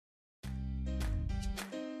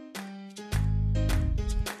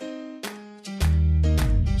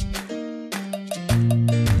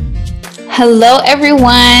Hello,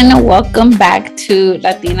 everyone. Welcome back to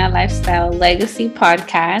Latina Lifestyle Legacy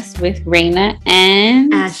Podcast with Reina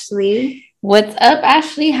and Ashley. What's up,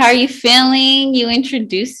 Ashley? How are you feeling? You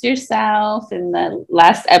introduced yourself in the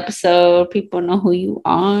last episode. People know who you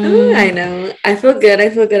are. Oh, I know. I feel good.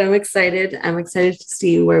 I'm excited. I'm excited to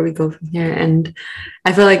see where we go from here. And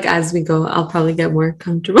I feel like as we go, I'll probably get more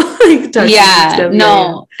comfortable. And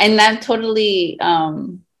that totally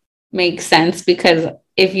makes sense, because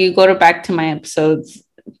if you go back to my episodes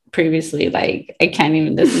previously, like I can't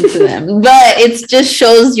even listen to them, but it just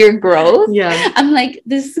shows your growth. Yeah, I'm like,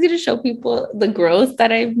 this is gonna show people the growth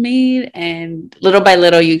that I've made, and little by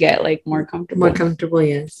little you get like more comfortable.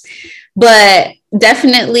 Yes, but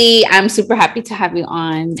definitely I'm super happy to have you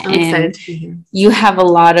on. I'm excited to be here. You have a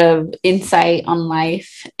lot of insight on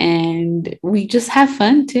life, and we just have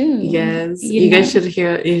fun too. Yes, you guys should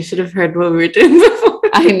have heard what we were doing before.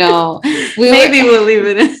 I know. We'll leave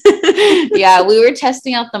it in. Yeah, we were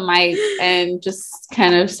testing out the mic and just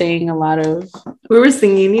kind of saying a lot of... We were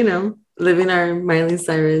singing, living our Miley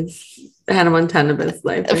Cyrus, Hannah Montana best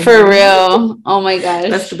life. For real. Oh my gosh.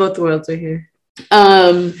 Best of both worlds are here.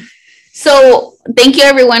 So thank you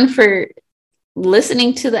everyone for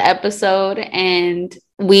listening to the episode. And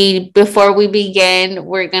before we begin,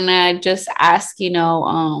 we're gonna just ask,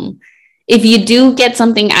 if you do get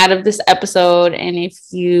something out of this episode and if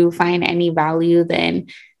you find any value, then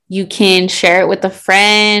you can share it with a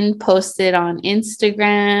friend, post it on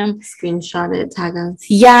Instagram. Screenshot it, tag us.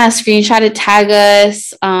 Yeah, screenshot it, tag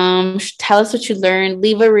us. Tell us what you learned.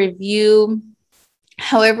 Leave a review.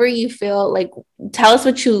 However you feel, like tell us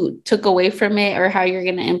what you took away from it or how you're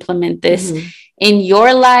going to implement this in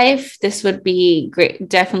your life. This would be great,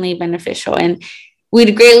 definitely beneficial. And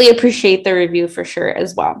we'd greatly appreciate the review for sure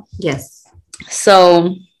as well. Yes.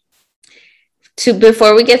 So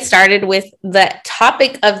before we get started with the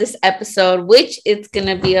topic of this episode, which it's going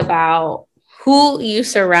to be about who you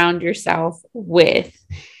surround yourself with.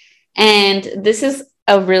 And this is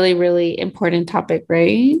a really, really important topic,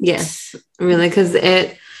 right? Yes, really, because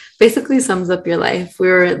it basically sums up your life. We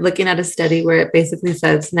were looking at a study where it basically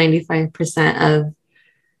says 95% of,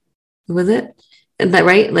 was it? Is that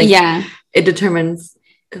right? Like, yeah, it determines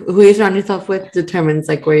who you surround yourself with, determines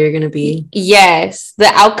like where you're going to be. Yes. The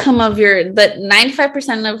outcome of the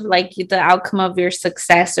 95% of like the outcome of your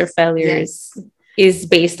success or failures is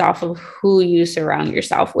based off of who you surround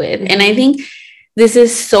yourself with. And I think this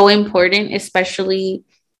is so important, especially,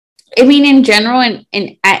 I mean, in general and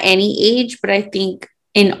at any age, but I think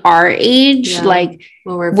in our age, like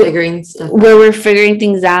when we're figuring stuff out. Where we're figuring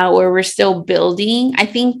things out, where we're still building. I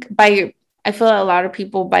think I feel a lot of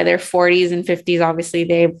people by their 40s and 50s, obviously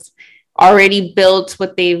they've already built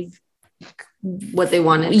what they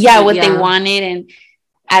wanted. Yeah, they wanted. And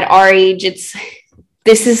at our age,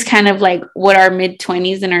 this is kind of like what our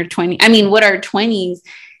mid-20s and our 20s, I mean, what our 20s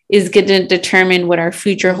is going to determine what our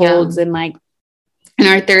future holds, and like in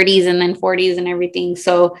our 30s and then 40s and everything.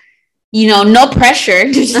 So, no pressure.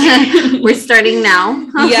 We're starting now.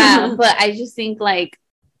 Yeah. But I just think like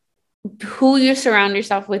who you surround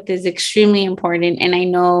yourself with is extremely important. And I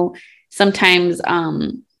know sometimes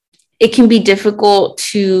it can be difficult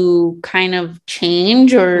to kind of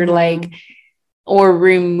change or or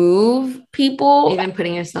remove people. Even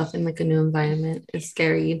putting yourself in like a new environment is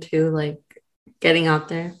scary too, like getting out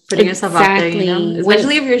there, putting yourself out there,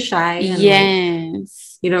 especially if you're shy and like,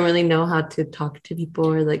 you don't really know how to talk to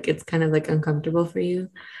people, or like it's kind of like uncomfortable for you.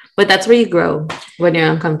 But that's where you grow, when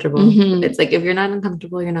you're uncomfortable. It's like if you're not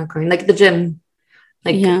uncomfortable, you're not growing. Like the gym,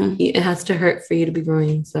 like it has to hurt for you to be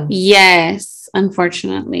growing. So yes,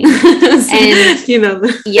 unfortunately. And si no te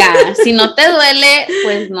duele,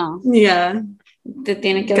 pues no. Yeah. Te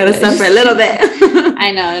tiene que gotta suffer a little bit.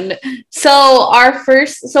 I know.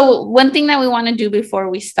 So one thing that we want to do before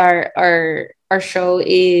we start our show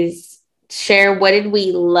is share what did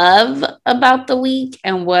we love about the week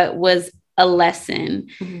and what was a lesson.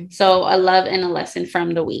 So a love and a lesson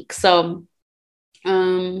from the week. So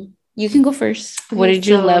you can go first. What did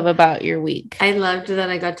you love about your week? I loved that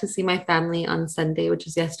I got to see my family on Sunday, which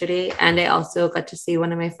was yesterday. And I also got to see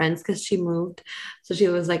one of my friends because she moved. So she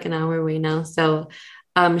was like an hour away now. So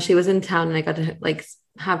she was in town and I got to like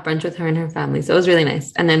have brunch with her and her family. So it was really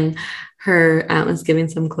nice. And then her aunt was giving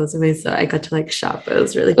some clothes away. So I got to like shop. It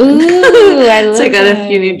was really fun. Ooh, I love So I got a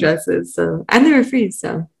few new dresses. So, and they were free.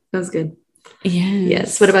 So it was good.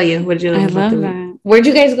 Yes. What about you? What did you like? I love that. Where'd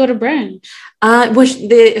you guys go to brunch?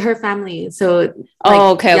 Her family. So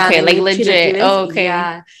okay, like legit. Okay.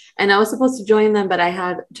 Yeah. And I was supposed to join them, but I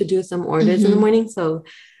had to do some orders in the morning. So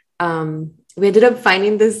we ended up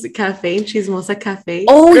finding this cafe, Chismosa Cafe.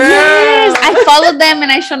 Oh, girl. Yes. I followed them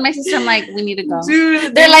and I showed my sister. I'm like, we need to go.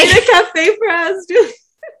 Dude, they're like a cafe for us, dude.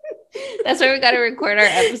 That's where we got to record our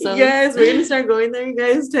episodes. Yes, we're gonna start going there, you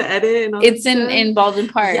guys, to edit and all. It's in Baldwin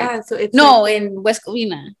Park. Yeah, so it's in West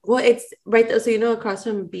Covina. Well, it's right there. So across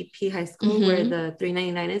from BP High School, where the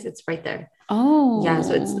 399 is, it's right there. Oh, yeah.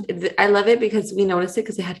 So I love it because we noticed it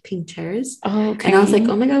because they had pink chairs. Oh, okay. And I was like,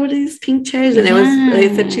 oh my god, what are these pink chairs? And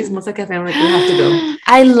it said Chismosa Cafe. I'm like, we have to go.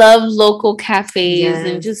 I love local cafes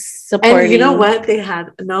and just supporting. And you know what? They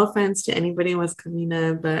had, no offense to anybody in West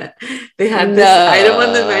Covina, but they had this item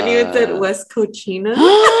on the menu. It said West Cochina.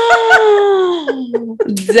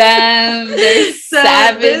 Damn, they're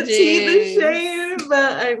savages. The shame,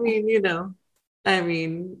 but I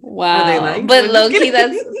mean, wow. They like? But low-key,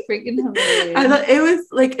 that's freaking hilarious. I thought it was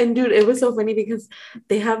like, and dude, it was so funny because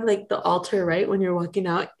they have like the altar, right? When you're walking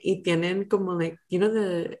out, y tienen como like,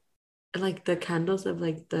 the candles of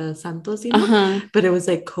like the santos, but it was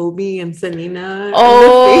like Kobe and Selena.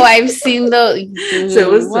 Oh, I've seen those. So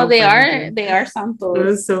it was they are santos. It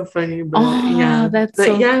was so funny, but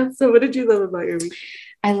So what did you love about your week?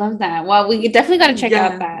 I love that. Well, we definitely got to check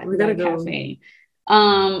out that cafe.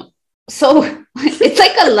 So it's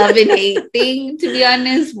like a love and hate thing, to be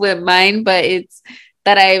honest, with mine, but it's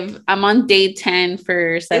that I'm on day 10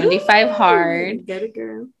 for 75 Hard. Get it,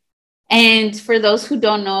 girl. And for those who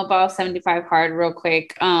don't know about 75 Hard, real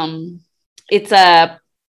quick,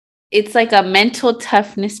 it's like a mental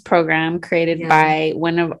toughness program created by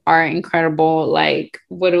one of our incredible, like,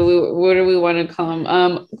 what do we want to call him?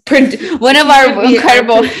 One of our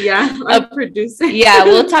incredible, producer. Yeah,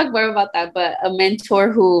 we'll talk more about that. But a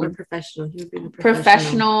mentor who professional, he would be the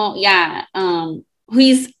professional. Yeah.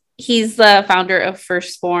 He's the founder of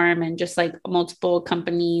First Form and just like multiple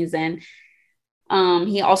companies, and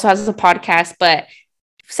he also has a podcast. But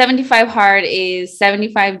 75 Hard is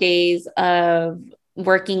 75 days of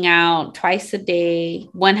working out twice a day.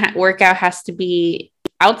 One workout has to be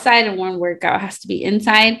outside and one workout has to be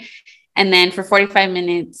inside. And then for 45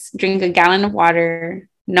 minutes, drink a gallon of water,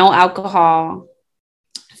 no alcohol,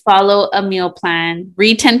 follow a meal plan,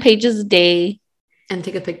 read 10 pages a day. And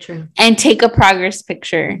take a picture. And take a progress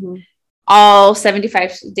picture. Mm-hmm. All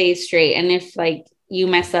 75 days straight. And if like you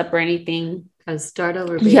mess up or anything, start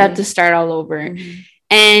over, baby. You have to start all over. Mm-hmm.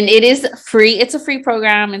 And it is free. It's a free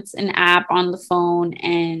program. It's an app on the phone.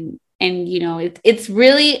 And it's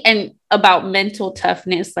really about mental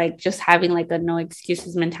toughness, like just having like a no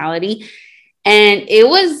excuses mentality. And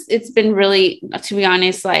it's been really, to be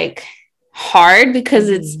honest, like hard because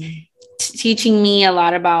it's teaching me a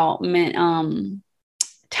lot about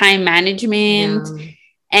time management. Yeah.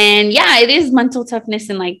 And it is mental toughness.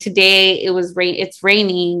 And like today it's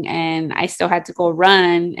raining and I still had to go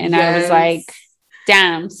run. And I was like,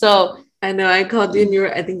 damn. So I know I called you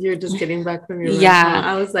and I think you were just getting back from your run.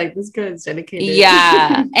 I was like, this girl is dedicated.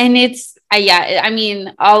 Yeah. And it's I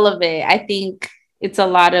mean, all of it. I think it's a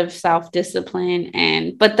lot of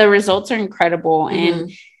self-discipline but the results are incredible. Mm-hmm.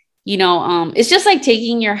 And it's just like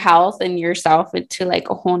taking your health and yourself into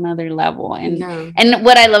like a whole nother level. And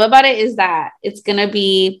what I love about it is that it's gonna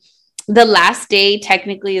be the last day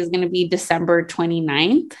technically is gonna be December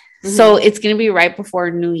 29th. Mm-hmm. So it's going to be right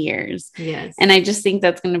before New Year's. Yes. And I just think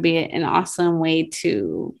that's going to be an awesome way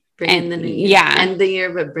to bring in the new year. Yeah. End the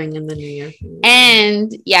year, but bring in the new year.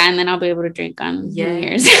 And then I'll be able to drink on New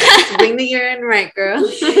Year's. Bring the year in right, girl.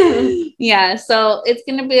 Yeah. So it's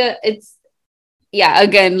going to be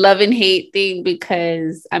again, love and hate thing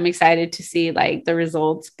because I'm excited to see like the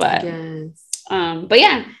results, but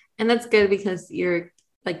yeah. And that's good because you're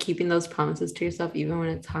like keeping those promises to yourself, even when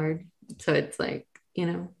it's hard. So it's like,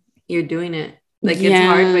 you're doing it. Like it's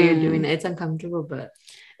hard, but you're doing it. It's uncomfortable, but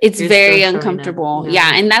it's very uncomfortable.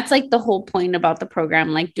 Yeah. And that's like the whole point about the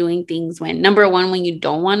program, like doing things when you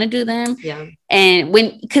don't want to do them. Yeah. And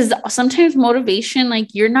because sometimes motivation,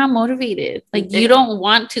 like you're not motivated. Like you don't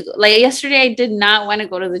want to, like yesterday, I did not want to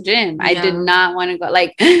go to the gym. I did not want to go.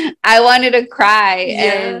 Like I wanted to cry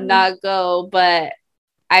and not go, but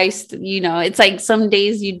it's like some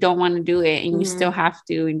days you don't want to do it and you still have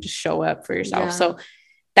to and just show up for yourself. Yeah. So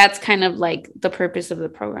that's kind of like the purpose of the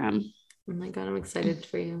program. Oh my God, I'm excited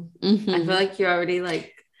for you. Mm-hmm. I feel like you're already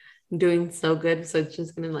like doing so good. So it's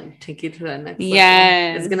just going to like take you to that next level.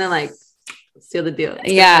 Yeah. It's going to like seal the deal.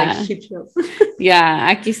 Yeah.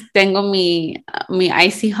 Yeah. Aquí tengo mi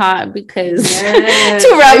icy hot because to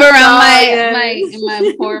rub around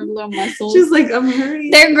my poor little muscles. She's like, I'm hurting.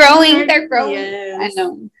 They're growing. Yes. I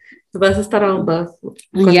know. Vas a estar all buff.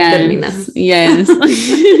 Yes.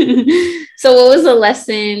 So what was the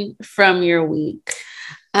lesson from your week?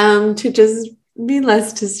 To just be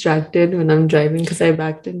less distracted when I'm driving because I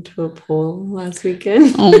backed into a pole last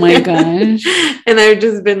weekend. Oh my gosh. And I've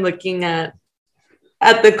just been looking at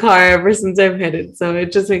the car ever since I've hit it. So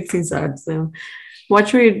it just makes me sad. So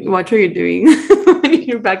watch what you're doing when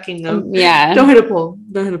you're backing up. Yeah. Don't hit a pole.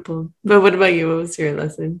 But what about you? What was your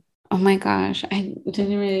lesson? Oh my gosh. I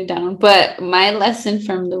didn't write it down. But my lesson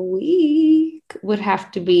from the week would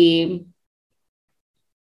have to be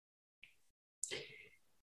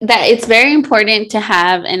that it's very important to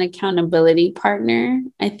have an accountability partner.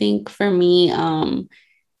 I think for me,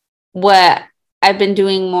 what I've been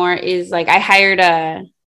doing more is like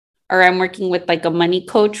I'm working with like a money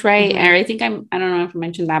coach, right? And I think I don't know if I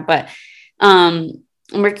mentioned that, but I'm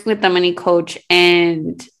working with the money coach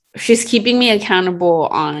and she's keeping me accountable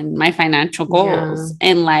on my financial goals.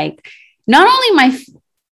 And like, not only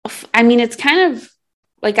it's kind of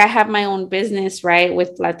like I have my own business, right?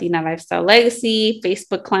 With Latina Lifestyle Legacy,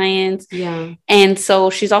 Facebook clients. Yeah. And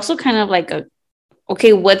so she's also kind of like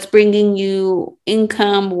okay, what's bringing you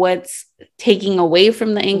income? What's taking away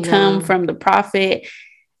from the income, from the profit?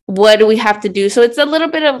 What do we have to do? So it's a little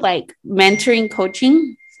bit of like mentoring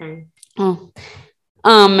coaching.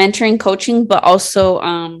 Mentoring coaching, but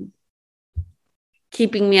also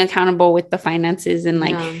keeping me accountable with the finances. And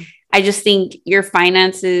like, I just think your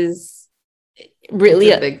finances really,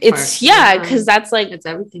 because that's like, it's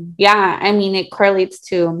everything. Yeah. I mean, it correlates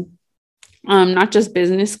to not just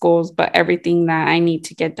business goals, but everything that I need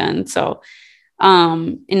to get done. So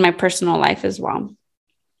in my personal life as well.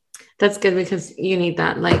 That's good because you need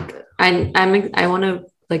that. Like I want to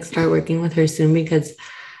like start working with her soon because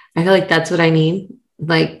I feel like that's what I need.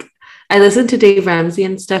 Like I listen to Dave Ramsey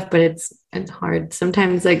and stuff, but it's hard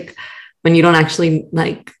sometimes. Like when you don't actually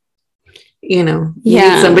like, you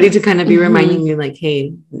need somebody to kind of be reminding you, like,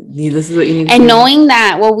 hey, this is what you need. And knowing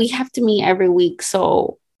that, well, we have to meet every week,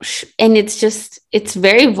 so. And it's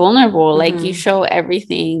very vulnerable. Like you show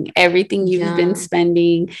everything you've been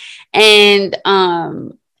spending, and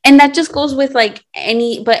that just goes with like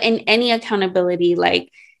in any accountability,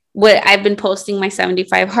 like what I've been posting my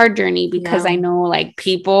 75 hard journey because I know like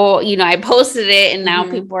people, I posted it and now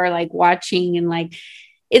people are like watching, and like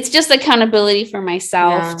it's just accountability for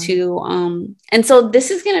myself too. And so this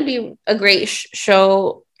is going to be a great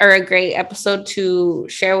show or a great episode to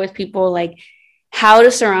share with people, like how to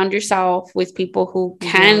surround yourself with people who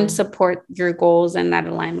can support your goals and that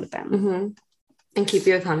align with them. And keep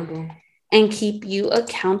you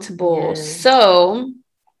accountable. So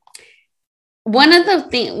one of the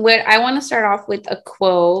things where I want to start off with a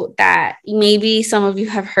quote that maybe some of you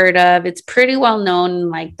have heard of. It's pretty well known in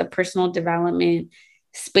like the personal development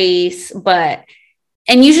space, and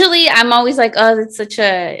usually I'm always like, oh, it's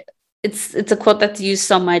a quote that's used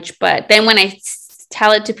so much. But then when I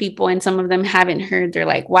tell it to people and some of them haven't heard, they're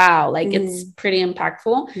like, wow, like it's pretty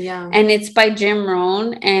impactful. And it's by Jim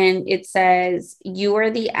Rohn, and it says, you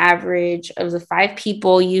are the average of the 5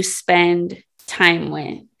 people you spend time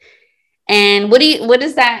with. And what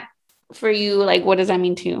is that for you? Like, what does that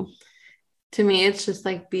mean to you? To me, it's just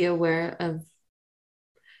like be aware of,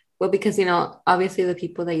 well, because obviously the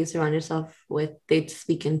people that you surround yourself with, they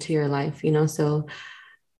speak into your life, so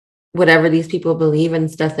whatever these people believe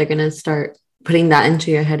and stuff, they're gonna start putting that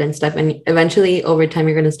into your head and stuff. And eventually over time,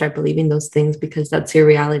 you're going to start believing those things because that's your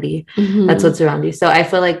reality. That's what's around you. So I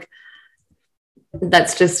feel like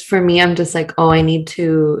that's just for me. I'm just like, oh, I need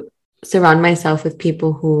to surround myself with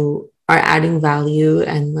people who are adding value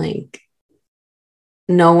and like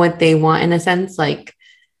know what they want in a sense. Like,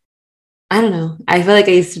 I don't know. I feel like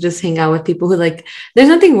I used to just hang out with people who like, there's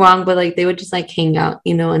nothing wrong, but like they would just like hang out,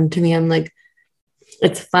 and to me, I'm like,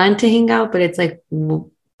 it's fun to hang out, but it's like,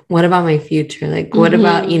 what about my future? Like, what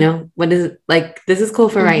about, what is like, this is cool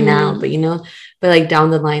for right now, but but like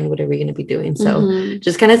down the line, what are we going to be doing? So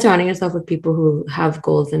just kind of surrounding yourself with people who have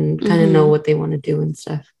goals and kind of know what they want to do and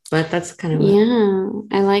stuff. But that's kind of,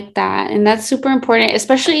 I like that. And that's super important,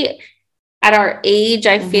 especially at our age.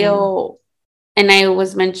 I feel, and I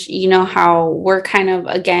was mentioning, how we're kind of,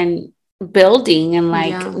 again, building and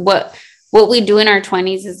like what we do in our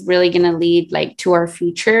 20s is really going to lead like to our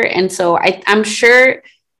future. And so I'm sure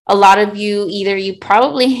a lot of you, either you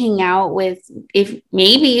probably hang out with, if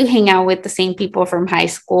maybe you hang out with the same people from high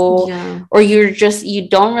school, or you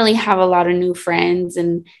don't really have a lot of new friends.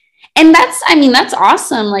 And that's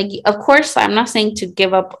awesome. Like, of course, I'm not saying to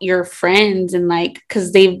give up your friends and like,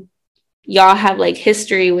 cause y'all have like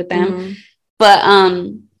history with them, but,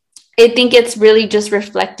 I think it's really just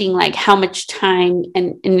reflecting like how much time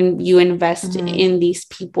and you invest in these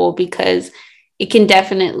people, because it can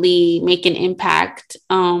definitely make an impact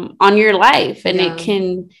on your life, and it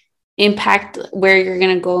can impact where you're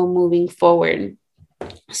going to go moving forward.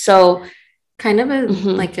 So kind of a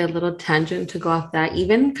like a little tangent to go off that,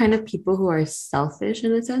 even kind of people who are selfish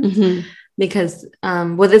in a sense, because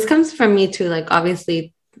well, this comes from me too. Like,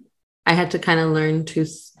 obviously I had to kind of learn to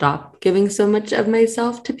stop giving so much of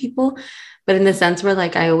myself to people, but in the sense where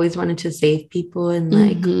like I always wanted to save people, and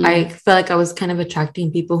like I felt like I was kind of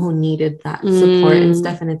attracting people who needed that support and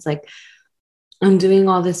stuff. And it's like, I'm doing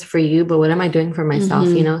all this for you, but what am I doing for myself?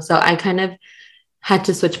 You know? So I kind of had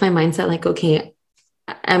to switch my mindset. Like, okay,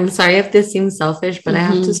 I'm sorry if this seems selfish, but I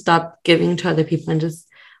have to stop giving to other people, and just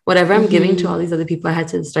whatever I'm giving to all these other people, I had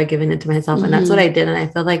to start giving it to myself. And that's what I did. And I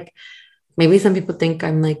feel like maybe some people think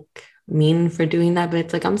I'm like mean for doing that, but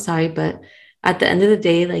it's like, I'm sorry, but at the end of the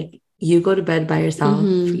day, like, you go to bed by yourself.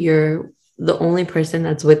 You're the only person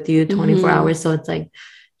that's with you 24 hours. So it's like,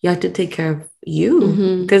 you have to take care of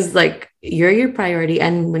you, because like, you're your priority.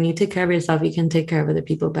 And when you take care of yourself, you can take care of other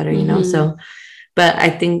people better, you know? So, but I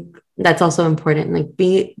think that's also important. Like,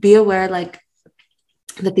 be aware, like,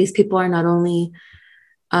 that these people are not only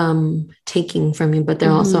taking from you, but they're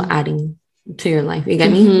also adding to your life. You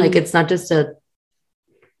get me? Like, it's not just a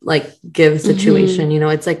like give situation, you know,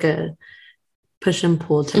 it's like a push and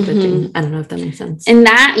pull type of thing. I don't know if that makes sense. And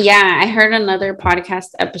that, yeah, I heard another podcast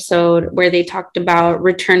episode where they talked about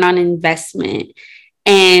return on investment,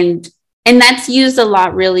 and that's used a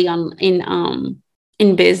lot really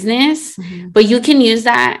in business, but you can use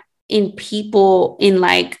that in people, in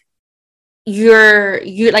like you're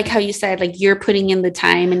like how you said, like, you're putting in the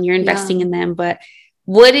time and you're investing in them, but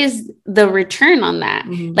what is the return on that?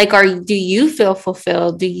 Like, do you feel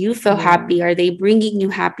fulfilled? Do you feel happy? Are they bringing you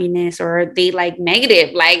happiness, or are they like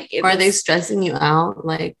negative? Like, are they stressing you out?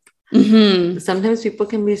 Like, sometimes people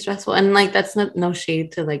can be stressful, and like, that's no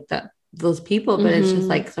shade to like those people, but it's just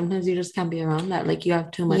like, sometimes you just can't be around that. Like, you have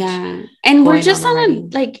too much. And we're just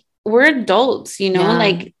we're adults, you know,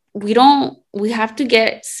 like, we have to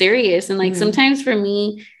get serious. And like, sometimes for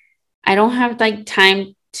me, I don't have like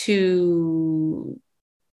time to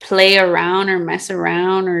play around or mess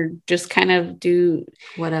around or just kind of do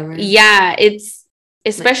whatever. It's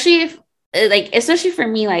especially especially for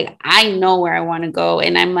me, like, I know where I want to go,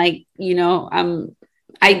 and I'm like, you know,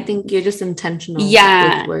 I think you're just intentional.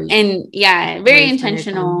 Very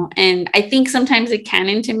intentional. And I think sometimes it can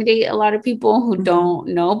intimidate a lot of people who don't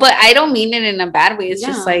know, but I don't mean it in a bad way. It's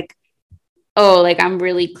just like, oh, like, I'm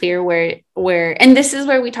really clear where, and this is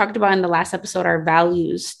where we talked about in the last episode, our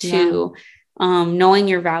values too. Knowing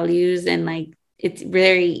your values, and like, it's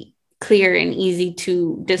very clear and easy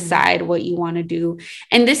to decide what you want to do.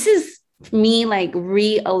 And this is me like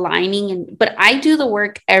realigning, but I do the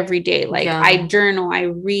work every day. Like, I journal, I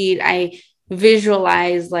read, I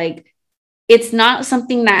visualize. Like, it's not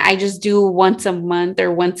something that I just do once a month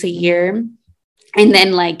or once a year, and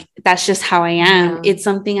then like, that's just how I am. It's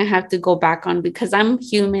something I have to go back on, because I'm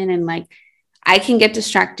human, and like, I can get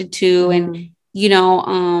distracted too. And you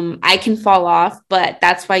know, I can fall off, but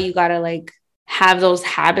that's why you gotta like have those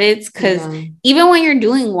habits, because even when you're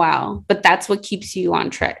doing well, but that's what keeps you on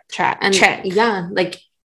track. Like,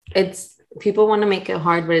 it's, people want to make it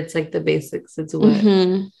hard, but it's like the basics. It's what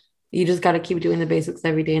you just got to keep doing, the basics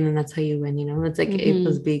every day, and then that's how you win, you know? It's like A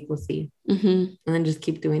plus B equals C, and then just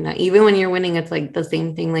keep doing that. Even when you're winning, it's like the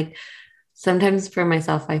same thing. Like, sometimes for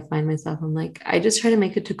myself, I find myself, I'm like, I just try to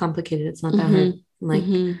make it too complicated. It's not that hard. I'm like,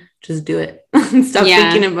 just do it. Stop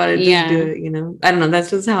thinking about it. Just do it, you know? I don't know.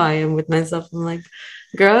 That's just how I am with myself. I'm like,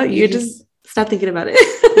 girl, you just stop thinking about it.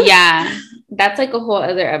 That's like a whole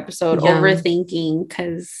other episode, overthinking,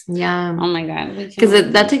 because oh my god,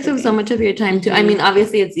 because that takes up so much of your time too. I mean,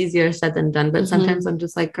 obviously it's easier said than done, but sometimes I'm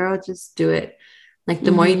just like, girl, just do it. Like,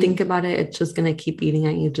 the more you think about it, it's just gonna keep eating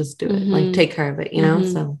at you. Just do it. Like, take care of it, you know?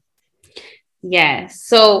 So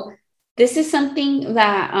so this is something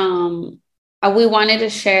that we wanted to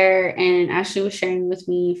share, and Ashley was sharing with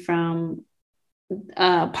me from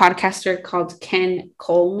a podcaster called Ken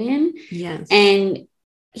Coleman. And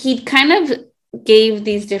he kind of gave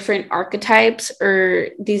these different archetypes, or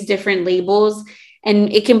these different labels,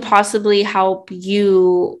 and it can possibly help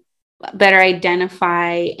you better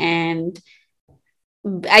identify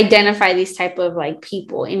these type of like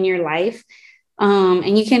people in your life.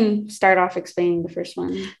 And you can start off explaining the first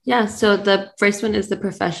one. So the first one is the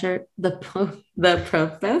professor,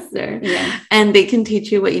 and they can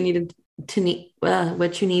teach you what you need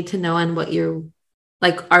what you need to know, and what you're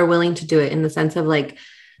like are willing to do it, in the sense of like,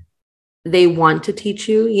 they want to teach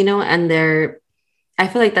you, you know, and I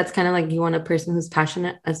feel like that's kind of like, you want a person who's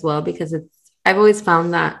passionate as well, because I've always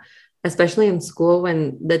found that, especially in school,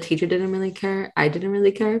 when the teacher didn't really care, I didn't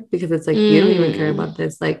really care, because it's like, you don't even care about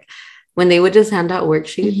this. Like, when they would just hand out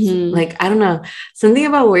worksheets, like, I don't know, something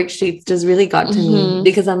about worksheets just really got to me,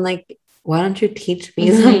 because I'm like, why don't you teach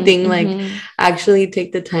me something? Like, actually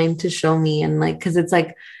take the time to show me. And like, because it's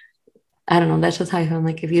like, I don't know, that's just how I feel. I'm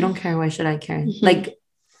like, if you don't care, why should I care? Like,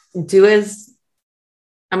 I'm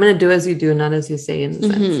gonna do as you do, not as you say, in a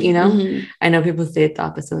sense, you know. I know people say it the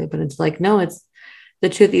opposite way, but it's like, no, it's the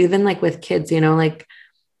truth. Even like with kids, you know, like,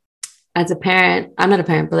 as a parent, I'm not a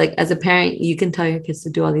parent, but like as a parent, you can tell your kids to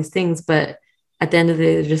do all these things, but at the end of the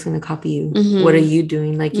day, they're just going to copy you. What are you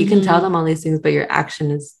doing? Like, you can tell them all these things, but your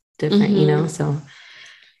action is different, you know? So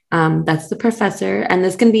that's the professor. And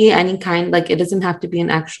this can be any kind, like, it doesn't have to be an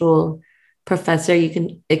actual professor. It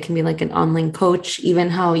can be like an online coach, even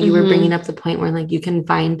how you were bringing up the point where like you can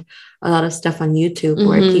find a lot of stuff on YouTube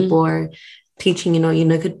where people are teaching,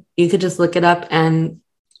 you could just look it up and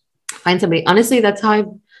find somebody. Honestly, that's how I've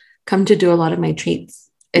come to do a lot of my treats.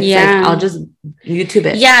 It's like, I'll just YouTube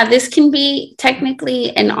it. Yeah, this can be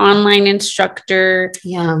technically an online instructor.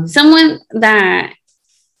 Yeah. Someone that,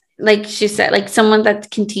 like she said, like someone that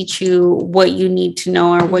can teach you what you need to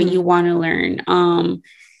know or what you want to learn.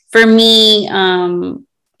 For me,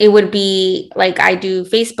 it would be like, I do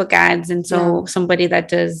Facebook ads. And so somebody that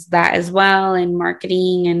does that as well, and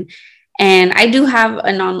marketing, and I do have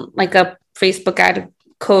a Facebook ad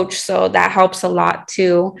coach. So that helps a lot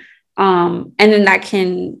too. And then that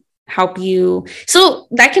can help you. So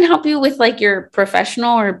that can help you with like your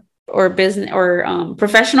professional or business or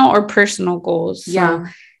professional or personal goals.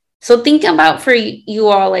 So think about, for you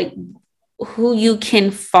all, like who you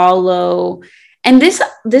can follow. And this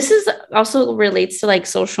is also relates to like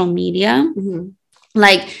social media.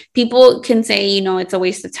 Like, people can say, it's a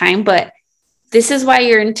waste of time, but this is why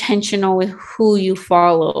you're intentional with who you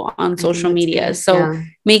follow on social media. So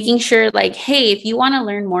making sure, like, hey, if you want to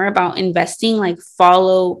learn more about investing, like,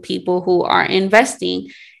 follow people who are investing.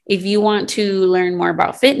 If you want to learn more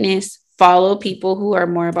about fitness, follow people who are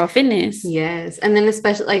more about fitness. Yes. And then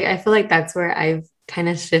especially, like, I feel like that's where I've kind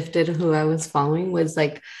of shifted who I was following, was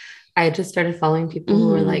like, I just started following people who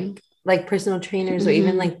were like personal trainers, or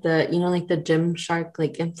even like the, like the Gymshark,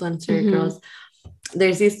 like influencer girls.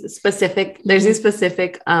 There's these specific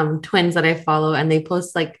twins that I follow, and they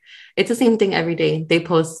post like, it's the same thing every day. They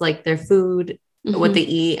post like their food, what they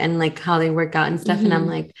eat, and like how they work out and stuff. And I'm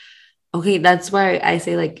like, okay, that's why I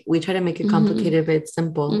say, like, we try to make it complicated, but it's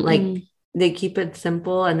simple. Like, they keep it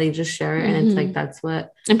simple and they just share it, and it's like, that's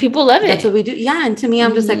what, and people love it. That's what we do. Yeah. And to me,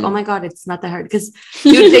 I'm just like, oh my God, it's not that hard, because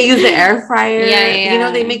they use the air fryer.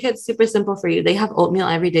 They make it super simple for you. They have oatmeal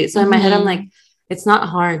every day. So in my head, I'm like, it's not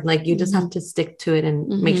hard. Like, you just have to stick to it and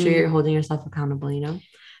make sure you're holding yourself accountable,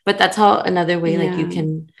 But that's how another way, like, you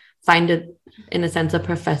can find it, in a sense, a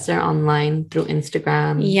professor online through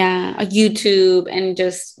Instagram. YouTube, and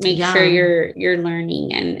just make sure you're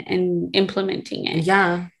learning and implementing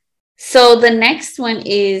it. So the next one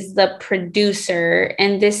is the producer.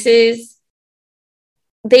 And this is,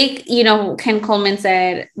 Ken Coleman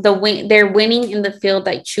said, they're winning in the field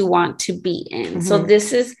that you want to be in. So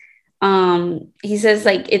this is, he says,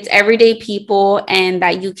 like, it's everyday people and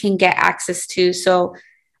that you can get access to. So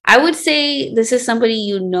I would say this is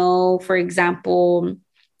somebody, for example,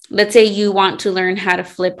 let's say you want to learn how to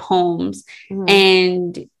flip homes,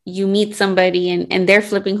 and you meet somebody and they're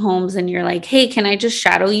flipping homes, and you're like, hey, can I just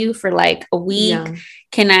shadow you for like a week?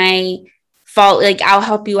 Can I I'll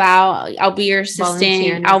help you out. I'll be your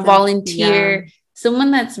assistant. I'll volunteer.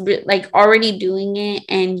 Someone that's like already doing it,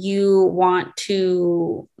 and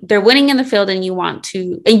they're winning in the field, and you want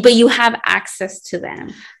to, but you have access to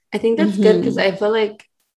them. I think that's good, because I feel like,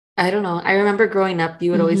 I don't know, I remember growing up,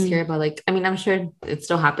 you would always hear about, like, I mean, I'm sure it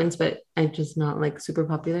still happens, but it's just not like super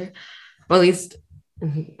popular. Well, at least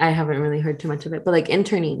I haven't really heard too much of it, but like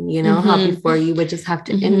interning, how before you would just have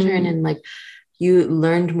to intern, and like you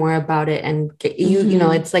learned more about it, and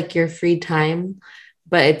it's like your free time,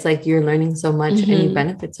 but it's like you're learning so much and you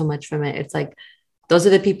benefit so much from it. It's like, those are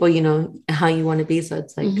the people, how you want to be. So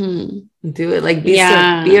it's like, do it, like, be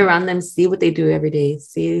around them, see what they do every day,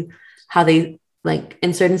 see how they, like,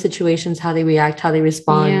 in certain situations, how they react, how they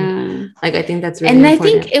respond. Like, I think that's really important. I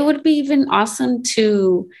think it would be even awesome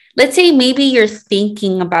to, let's say maybe you're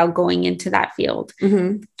thinking about going into that field.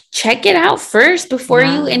 Check it out first before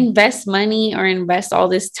you invest money or invest all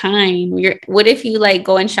this time. What if you like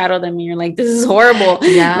go and shadow them and you're like, this is horrible.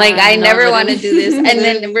 Like, I never want to do this. And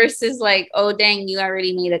then versus like, oh, dang, you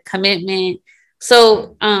already made a commitment.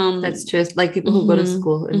 So that's true. Like, people who go to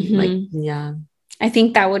school and I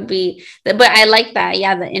think that would be, but I like that.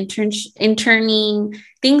 Yeah. The interning,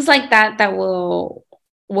 things like that will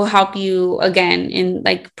help you again in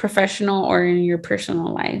like professional or in your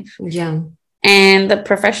personal life. and the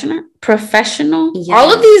professional. Yes.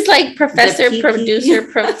 All of these like professor, producer,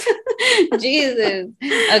 Jesus.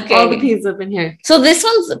 Okay. All the P's up in here. So this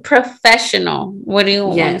one's professional. What do you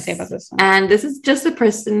want to say about this one? And this is just a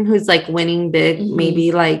person who's like winning big. Mm-hmm.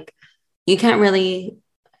 Maybe like you can't really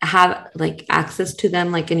have like access to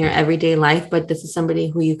them like in your everyday life, but this is somebody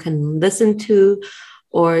who you can listen to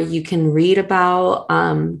or you can read about.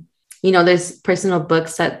 There's personal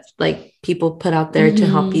books that like people put out there to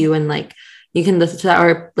help you, and like you can listen to that,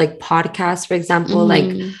 or like podcasts, for example.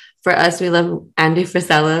 Like for us, we love Andy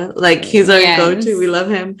Frisella. Like he's our go-to. We love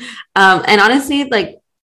him. And honestly, like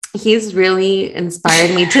he's really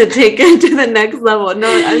inspired me to take it to the next level.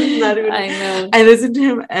 No, I'm not even. I know. I listen to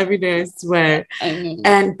him every day, I swear. I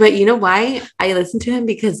know. But you know why I listen to him?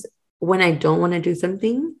 Because when I don't want to do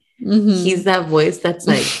something, he's that voice that's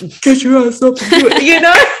like, get your ass up and do it.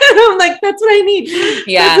 I'm like, that's what I need.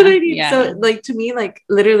 Yeah. That's what I need. Yeah. So like to me, like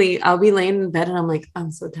literally I'll be laying in bed and I'm like,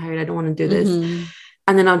 I'm so tired. I don't want to do this.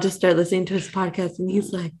 And then I'll just start listening to his podcast and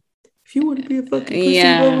he's like, if you want to be a fucking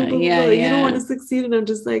person, blah, blah, blah, you don't want to succeed. And I'm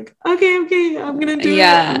just like, okay, I'm going to do it.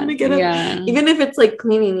 I'm going to get up. Even if it's like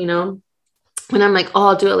cleaning, when I'm like, oh,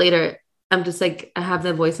 I'll do it later. I'm just like, I have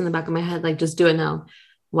that voice in the back of my head. Like, just do it now.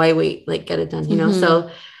 Why wait? Like, get it done,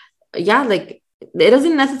 So yeah, like it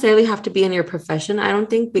doesn't necessarily have to be in your profession, I don't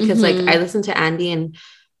think, because like I listen to Andy and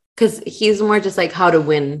because he's more just like how to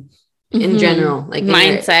win in general, like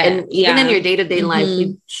mindset, and even in your day-to-day life,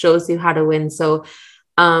 he shows you how to win. So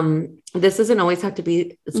this doesn't always have to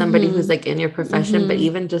be somebody who's like in your profession, but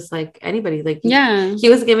even just like anybody, like he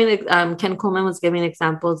was giving Ken Coleman was giving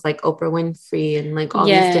examples like Oprah Winfrey and like all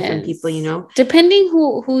these different people, depending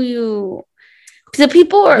who you. The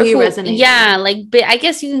people are who like I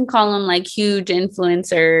guess you can call them like huge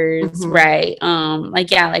influencers, right? Like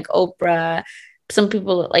Oprah. Some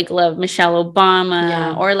people like love Michelle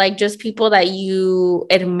Obama, or like just people that you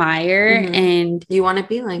admire and you want to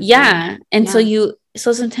be like. And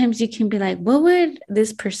so sometimes you can be like, what would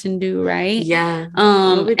this person do, right?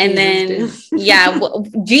 And then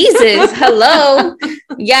Jesus, hello.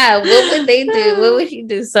 What would they do? What would he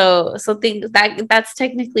do? So think that's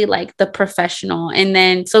technically like the professional. And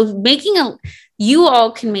then so you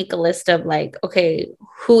all can make a list of like, okay,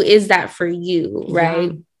 who is that for you,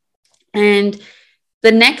 right? And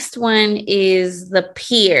the next one is the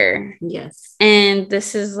peer. Yes. And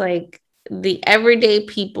this is like the everyday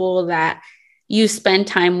people that you spend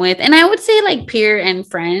time with. And I would say like peer and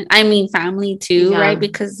friend, family too, right?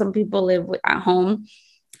 Because some people live at home.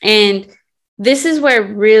 And this is where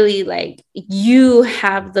really like you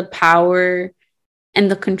have the power and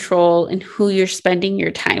the control in who you're spending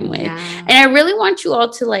your time with. And I really want you all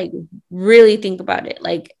to like really think about it,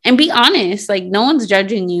 like, and be honest. Like no one's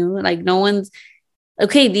judging you. Like no one's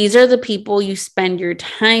okay. These are the people you spend your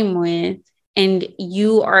time with, and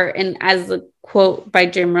you are, and as the quote by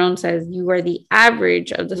Jim Rohn says, you are the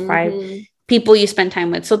average of the 5 people you spend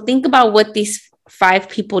time with. So think about what these 5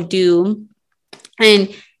 people do,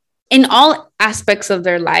 and in all aspects of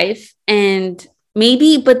their life. And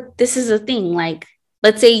maybe, but this is a thing, like,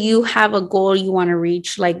 let's say you have a goal you want to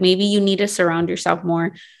reach, like maybe you need to surround yourself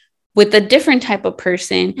more with a different type of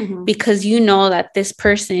person because you know that this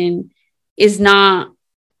person is not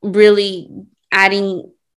really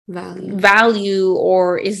adding value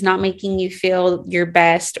or is not making you feel your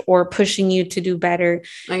best or pushing you to do better.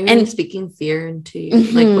 And speaking fear into you,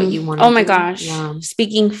 like what you want. Oh my gosh.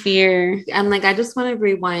 Speaking fear. And like, I just want to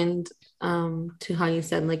rewind to how you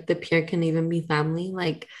said like the peer can even be family.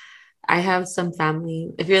 Like I have some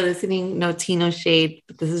family, if you're listening, no tea, no shade,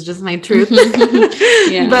 but this is just my truth.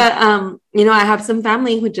 But I have some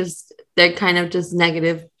family who they're kind of just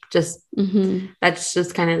negative. Just that's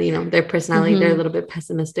just kind of their personality. They're a little bit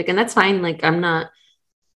pessimistic, and that's fine. Like I'm not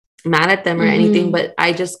mad at them or anything, but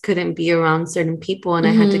I just couldn't be around certain people, and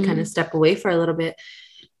I had to kind of step away for a little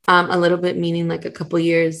bit meaning like a couple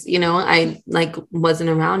years. I like wasn't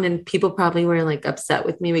around, and people probably were like upset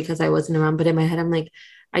with me because I wasn't around, but in my head I'm like,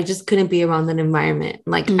 I just couldn't be around that environment.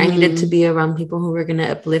 Like I needed to be around people who were going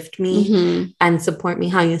to uplift me and support me,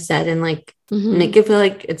 how you said, and like make it feel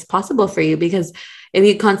like it's possible for you. Because if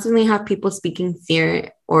you constantly have people speaking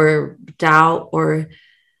fear or doubt or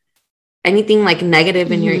anything like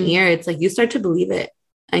negative in your ear, it's like you start to believe it.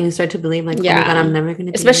 And you start to believe like, oh my God, I'm never going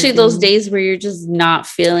to. Especially those days where you're just not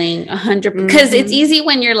feeling 100%. Because it's easy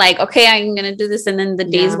when you're like, okay, I'm going to do this. And then the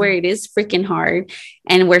days where it is freaking hard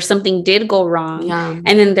and where something did go wrong. And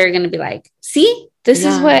then they're going to be like, see, this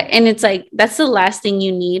is what. And it's like, that's the last thing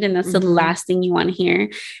you need. And that's the last thing you want to hear.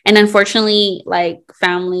 And unfortunately, like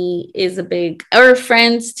family is a big, or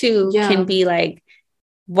friends too, can be like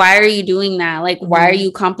why are you doing that? Like, why are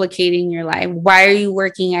you complicating your life? Why are you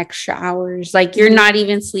working extra hours? Like, you're not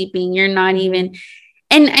even sleeping. You're not even,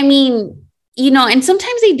 and I mean, you know, and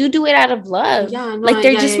sometimes they do it out of love. Yeah, no, like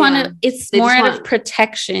they just want to, it's they more out of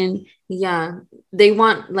protection. Yeah. They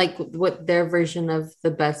want like what their version of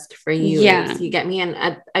the best for you is. You get me? And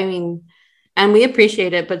I mean, and we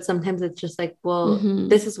appreciate it, but sometimes it's just like, well,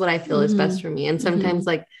 this is what I feel is best for me. And sometimes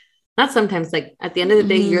like, not sometimes, like at the end of the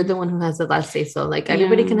day, you're the one who has the last say. So like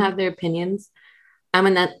everybody can have their opinions.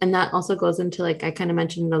 And that also goes into like, I kind of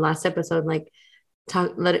mentioned in the last episode, like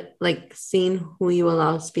seeing who you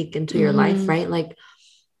allow speak into your life, right? Like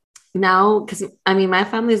now, because I mean, my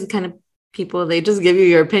family is the kind of people, they just give you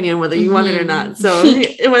your opinion whether you want it or not. So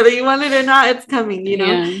whether you want it or not, it's coming, you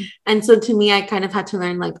know. And so to me, I kind of had to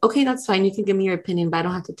learn like, okay, that's fine, you can give me your opinion, but I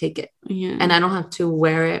don't have to take it, and I don't have to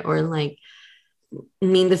wear it or like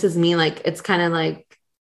mean this is me. Like it's kind of like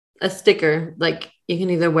a sticker, like you can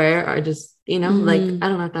either wear or just, you know, like I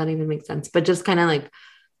don't know if that even makes sense, but just kind of like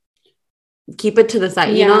keep it to the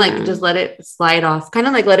side, you know, like just let it slide off, kind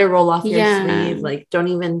of like let it roll off your sleeve, like don't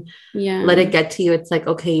even let it get to you. It's like,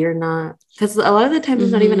 okay, you're not, because a lot of the times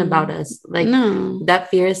it's not even about us, like that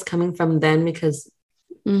fear is coming from them because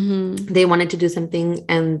they wanted to do something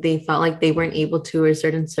and they felt like they weren't able to, or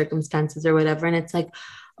certain circumstances or whatever. And it's like,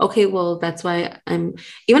 okay, well, that's why I'm,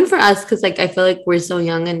 even for us, because like I feel like we're so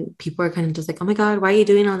young and people are kind of just like, oh my God, why are you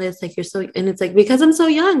doing all this? Like you're so, and it's like, because I'm so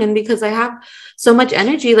young and because I have so much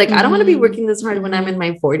energy. Like I don't want to be working this hard when I'm in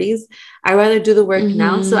my 40s. I rather do the work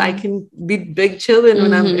now so I can be big children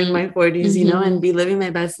when I'm in my 40s, you know, and be living my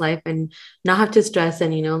best life and not have to stress.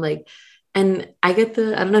 And, you know, like, and I get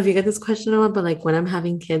I don't know if you get this question a lot, but like when I'm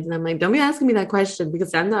having kids and I'm like, don't be asking me that question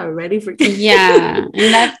because I'm not ready for kids. Yeah. And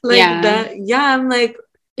that's like that. Yeah. I'm like,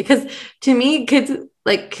 because to me, kids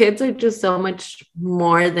are just so much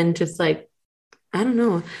more than just like, I don't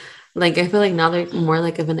know. Like, I feel like now they're more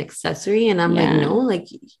like of an accessory. And I'm like, no, like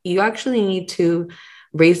you actually need to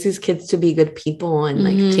raise these kids to be good people and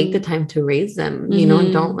like take the time to raise them, you know,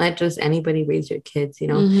 and don't let just anybody raise your kids, you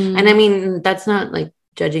know? And I mean, that's not like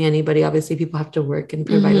judging anybody. Obviously people have to work and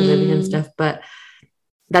provide a living and stuff, but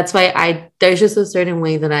that's why there's just a certain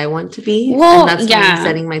way that I want to be. Well, and that's why I'm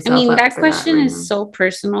setting myself up. I mean, that question is so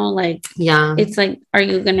personal. Like, it's like, are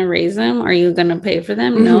you going to raise them? Are you going to pay for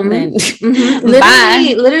them? No, then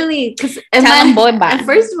literally. Because tell them boy, bye. And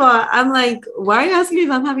first of all, I'm like, why are you asking me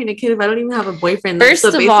if I'm having a kid if I don't even have a boyfriend? First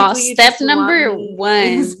of all, step number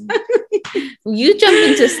 1, you jump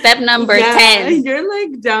into step number 10. You're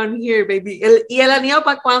like down here, baby. Y el anillo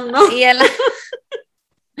pa' cuando? Y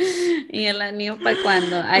el anillo pa'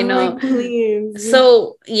 cuando. I know. Please.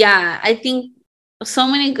 So yeah, I think so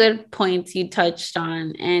many good points you touched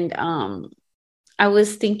on. And I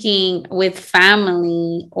was thinking with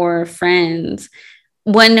family or friends,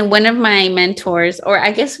 one of my mentors, or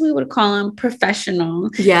I guess we would call him professional,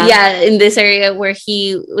 in this area, where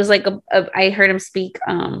he was like I heard him speak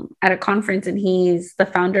at a conference, and he's the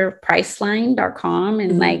founder of Priceline.com,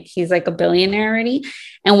 and like he's like a billionaire already.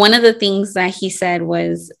 And one of the things that he said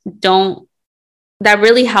was, that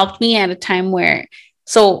really helped me at a time where,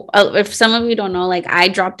 so if some of you don't know, like I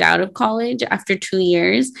dropped out of college after 2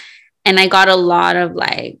 years, and I got a lot of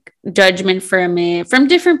like judgment from it, from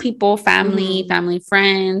different people, family,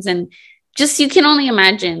 friends. And just, you can only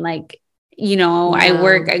imagine, like, you know, I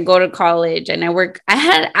go to college and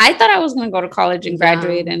I thought I was going to go to college and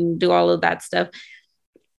graduate and do all of that stuff.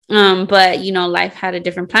 But, you know, life had a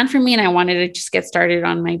different plan for me, and I wanted to just get started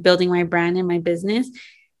on building my brand and my business.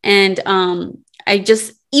 And I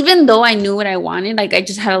just, even though I knew what I wanted, like I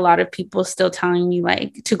just had a lot of people still telling me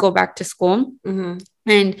like to go back to school.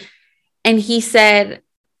 And he said,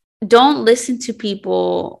 don't listen to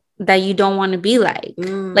people that you don't want to be like.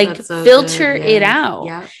 Like so filter it out.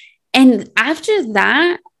 Yeah. And after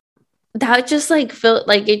that just like felt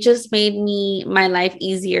like it just made my life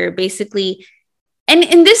easier, basically. And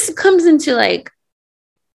this comes into like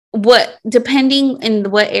depending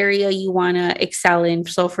in what area you want to excel in.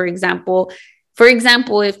 So for example,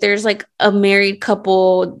 if there's like a married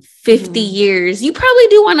couple 50 years, you probably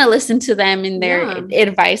do want to listen to them and their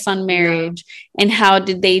advice on marriage and how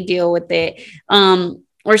did they deal with it.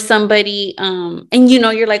 Or somebody, and you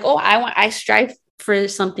know, you're like, oh, I strive for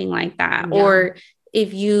something like that. Yeah. Or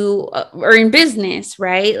if you are in business,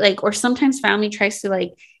 right? Like, or sometimes family tries to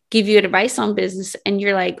like give you advice on business, and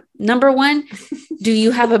you're like, number 1, do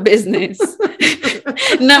you have a business?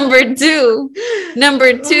 Number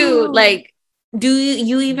two, like, do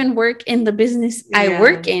you even work in the business I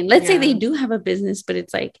work in? Let's say they do have a business, but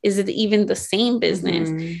it's like, is it even the same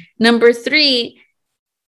business? Number 3,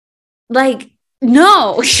 like,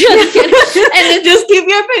 no. And it just keep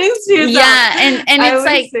your opinions to yourself. Yeah, and it's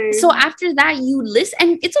like, so after that you listen,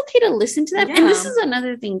 and it's okay to listen to them. And this is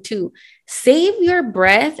another thing too. Save your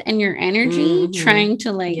breath and your energy trying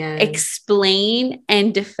to like explain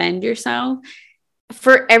and defend yourself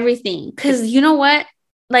for everything. Because you know what?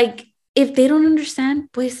 Like, if they don't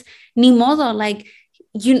understand, pues ni modo. Like,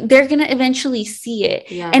 they're gonna eventually see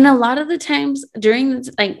it. Yeah. And a lot of the times during this,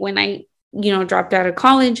 like when I, dropped out of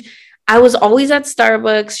college, I was always at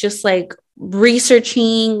Starbucks, just like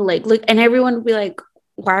researching, like, look, and everyone would be like,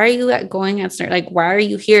 why are you going at Starbucks? Like, why are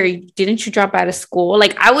you here? Didn't you drop out of school?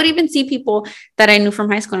 Like, I would even see people that I knew from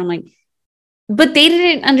high school, and I'm like, but they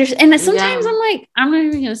didn't understand. And sometimes I'm like, I'm not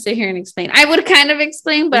even going to sit here and explain. I would kind of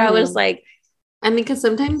explain, but I was like, I mean, because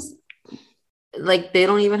sometimes like they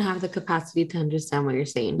don't even have the capacity to understand what you're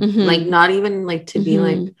saying. Like, not even like to be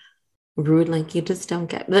like rude, like you just don't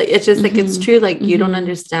get, like, it's just like, it's true, like you don't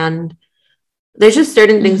understand. There's just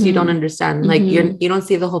certain things you don't understand, like you don't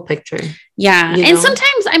see the whole picture. And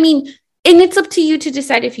sometimes, I mean, and it's up to you to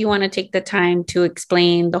decide if you want to take the time to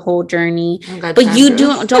explain the whole journey, but you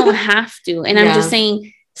don't have to. And I'm just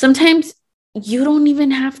saying, sometimes you don't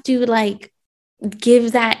even have to like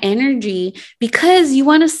give that energy, because you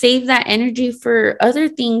want to save that energy for other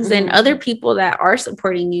things and other people that are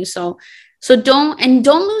supporting you. So don't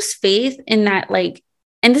lose faith in that. Like,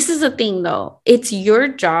 and this is the thing though, it's your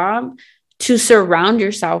job to surround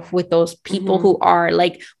yourself with those people who are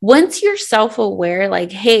like, once you're self-aware,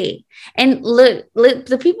 like, hey, and look,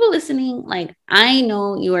 the people listening, like, I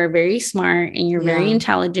know you are very smart and you're very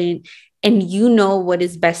intelligent, and you know what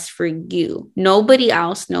is best for you. Nobody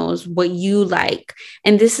else knows what you like.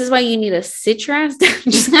 And this is why you need to sit your ass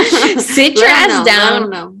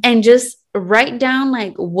down, and just write down,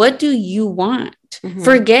 like, what do you want?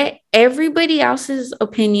 Forget everybody else's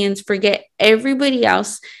opinions, forget everybody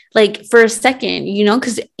else, like, for a second,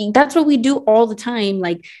 because that's what we do all the time.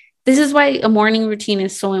 Like, this is why a morning routine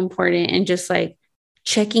is so important, and just like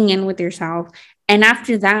checking in with yourself. And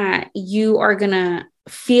after that, you are gonna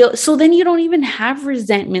feel, so then you don't even have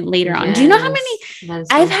resentment later on. Do you know how many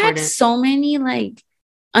I've had so many, like,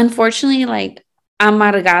 unfortunately, like,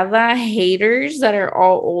 amargada haters that are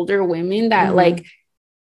all older women that like,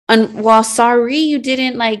 well, sorry, you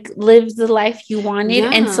didn't like live the life you wanted.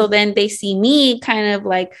 And so then they see me kind of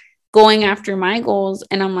like going after my goals,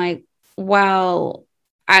 and I'm like, well,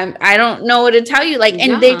 I don't know what to tell you. Like,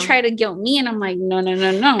 and they try to guilt me, and I'm like, no.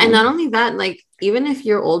 And not only that, like, even if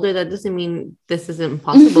you're older, that doesn't mean this isn't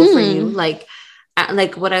possible for you. Like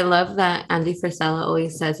what I love that Andy Frisella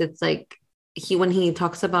always says, it's like, when he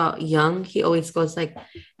talks about young, he always goes like,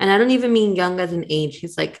 and I don't even mean young as an age.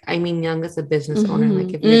 He's like, I mean young as a business owner.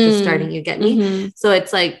 Like, if you're just starting, you get me? So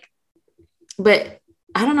it's like, but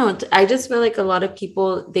I don't know. I just feel like a lot of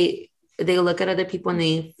people, they look at other people and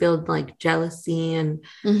they feel like jealousy and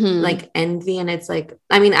like envy. And it's like,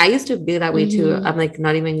 I mean, I used to be that way too. I'm like,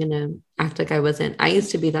 not even gonna act like I wasn't. I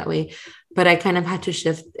used to be that way, but I kind of had to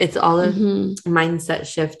shift. It's all a mindset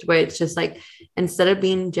shift, where it's just like, instead of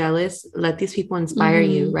being jealous, let these people inspire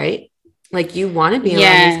you, right? Like, you want to be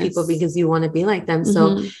around these people because you want to be like them.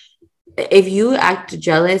 So if you act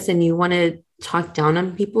jealous and you want to talk down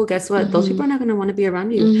on people, guess what? Those people are not going to want to be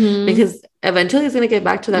around you, because eventually it's going to get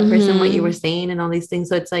back to that person, what you were saying and all these things.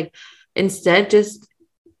 So it's like, instead, just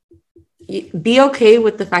be okay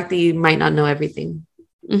with the fact that you might not know everything.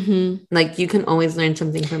 Like, you can always learn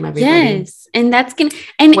something from everybody. Yes. And that's gonna,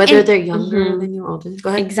 and whether they're younger than you, older. Go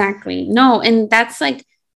ahead. Exactly. No, and that's like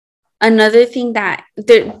another thing that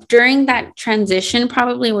during that transition,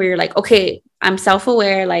 probably, where you're like, okay, I'm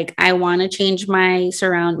self-aware, like, I want to change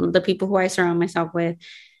the people who I surround myself with.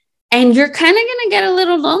 And you're kind of going to get a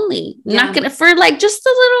little lonely. Not going to, for like just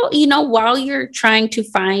a little, while you're trying to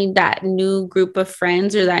find that new group of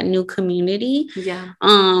friends or that new community.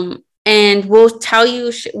 And we'll tell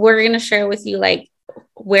you, we're going to share with you like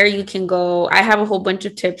where you can go. I have a whole bunch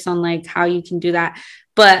of tips on like how you can do that,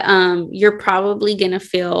 but you're probably going to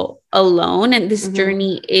feel alone, and this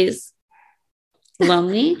journey is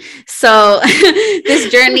lonely. So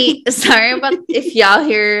this journey, sorry about if y'all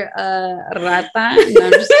hear rata. No,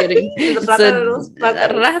 I'm just kidding. Rata de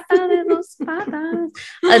dos patas.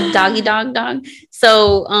 A doggy dog.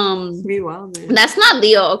 So that's not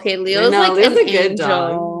Leo. Okay, Leo's like Leo's an angel.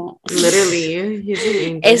 Dog. Literally, he's an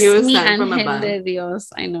angel. He was sent from above. De Dios.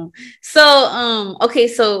 I know. So okay,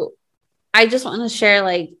 so I just want to share,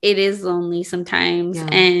 like, it is lonely sometimes,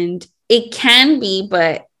 and it can be,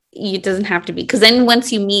 but it doesn't have to be, because then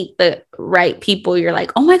once you meet the right people, you're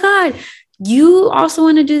like, oh my god, you also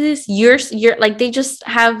want to do this. You're like, they just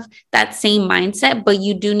have that same mindset, but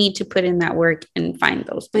you do need to put in that work and find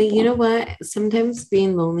those people. But you know what? Sometimes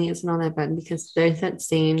being lonely is not that bad, because there's that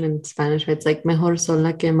saying in Spanish where it's like mejor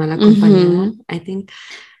sola que mal acompañada, I think.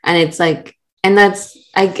 And it's like, and that's,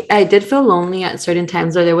 I did feel lonely at certain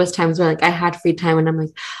times, or there was times where like I had free time and I'm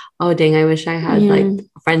like, oh dang, I wish I had like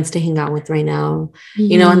friends to hang out with right now,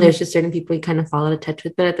 you know. And there's just certain people you kind of fall out of touch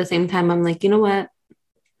with, but at the same time I'm like, you know what,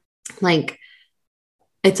 like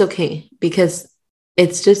it's okay, because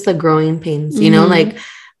it's just the growing pains, you know. Like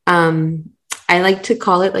I like to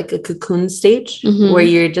call it like a cocoon stage, where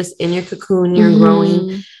you're just in your cocoon, you're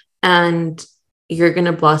growing, and you're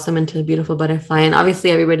gonna blossom into a beautiful butterfly. And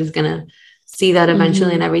obviously everybody's gonna see that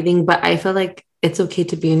eventually and everything, but I feel like it's okay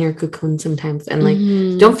to be in your cocoon sometimes, and like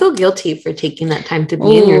don't feel guilty for taking that time to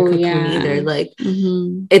be in your cocoon either. Like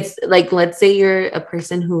it's like, let's say you're a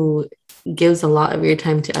person who gives a lot of your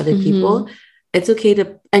time to other people, it's okay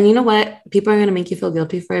to, and you know what, people are going to make you feel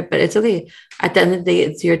guilty for it, but it's okay. At the end of the day,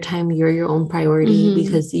 it's your time, you're your own priority,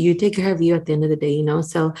 because you take care of you at the end of the day, you know.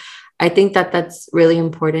 So I think that that's really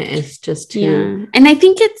important, is just to and I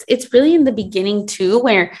think it's really in the beginning too,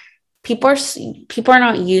 where people are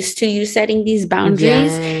not used to you setting these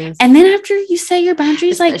boundaries, and then after you set your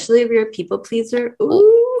boundaries, especially if you're a people pleaser,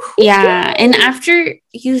 and after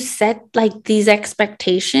you set like these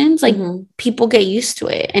expectations, like people get used to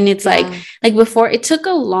it. And it's like before, it took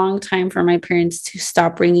a long time for my parents to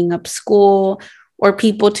stop bringing up school, or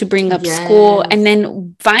people to bring up school, and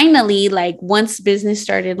then finally, like once business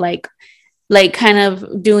started like kind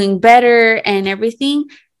of doing better and everything,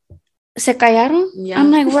 se callaron.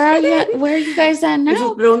 I'm like, where are you guys at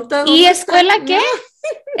now? ¿Y escuela qué?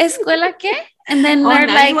 ¿Escuela qué? And then they're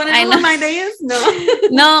like, I know my day is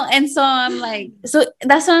no. And so I'm like, so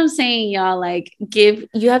that's what I'm saying, y'all. Like,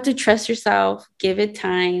 you have to trust yourself, give it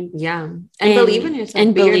time, and believe in yourself,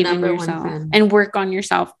 and believe in yourself, and work on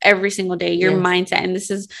yourself every single day. Your mindset, and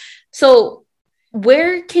this is so.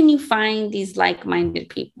 Where can you find these like-minded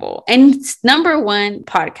people? And number one,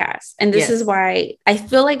 podcasts. And this is why I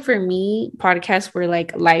feel like for me, podcasts were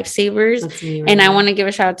like lifesavers. And I want to give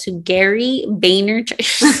a shout out to Gary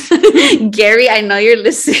Vaynerchuk. Gary, I know you're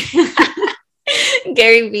listening.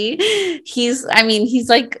 Gary V. He's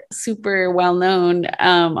like super well known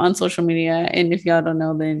on social media. And if y'all don't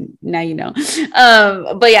know, then now you know.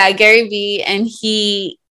 But yeah, Gary V. And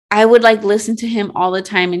I would like listen to him all the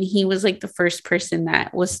time. And he was like the first person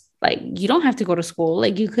that was like, you don't have to go to school.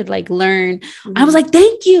 Like you could like learn. I was like,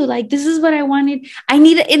 thank you. Like, this is what I wanted. I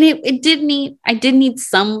needed, and I did need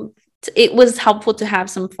some, it was helpful to have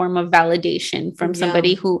some form of validation from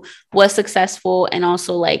somebody who was successful and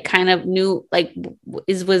also like kind of knew like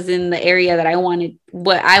was in the area that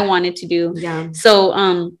what I wanted to do. Yeah.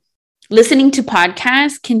 So, listening to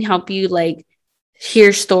podcasts can help you like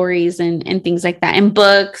hear stories and things like that, and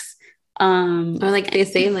books, or like they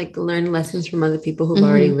say, like learn lessons from other people who've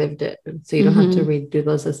already lived it, so you don't have to redo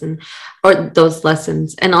those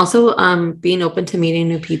lessons. And also being open to meeting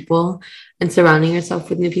new people and surrounding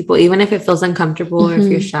yourself with new people, even if it feels uncomfortable or if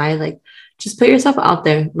you're shy, like just put yourself out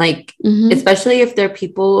there, like especially if there are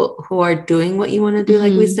people who are doing what you want to do,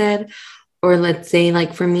 like we said. Or let's say,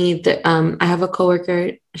 like for me, I have a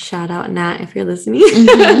coworker, shout out Nat, if you're listening.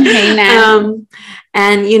 Hey Nat.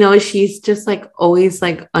 And you know, she's just like always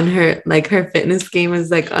like on her fitness game is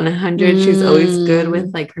like on 100. She's always good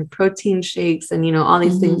with like her protein shakes and you know all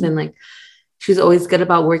these things, and like she's always good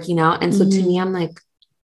about working out. And so to me, I'm like,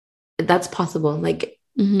 that's possible. Like,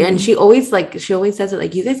 and she always says it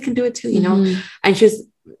like, you guys can do it too, you know. And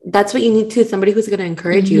that's what you need to, somebody who's going to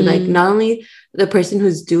encourage you, like not only the person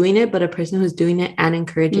who's doing it, but a person who's doing it and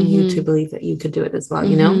encouraging you to believe that you could do it as well,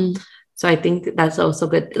 you know. So I think that's also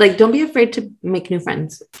good. Like, don't be afraid to make new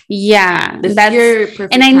friends. Yeah, that's your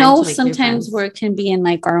perfect. And I know sometimes work can be in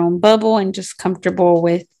like our own bubble and just comfortable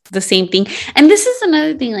with the same thing. And this is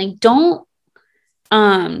another thing, like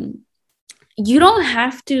you don't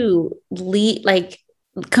have to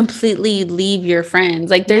completely leave your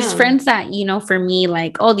friends. Like there's friends that, you know, for me,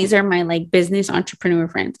 like, oh, these are my like business entrepreneur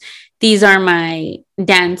friends. These are my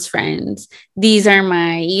dance friends. These are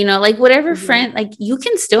my, you know, like whatever friend, like you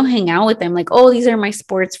can still hang out with them. Like, oh, these are my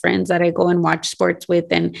sports friends that I go and watch sports with.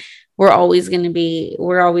 And we're always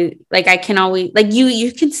like, I can always like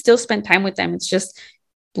you can still spend time with them. It's just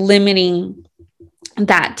limiting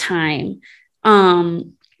that time.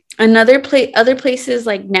 Other places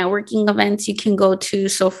like networking events you can go to.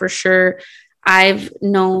 So for sure, I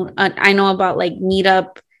know about like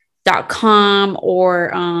meetup.com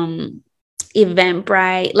or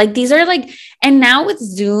Eventbrite. Like these are like, and now with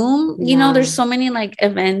Zoom, you know, there's so many like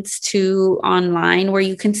events too online where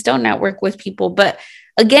you can still network with people. But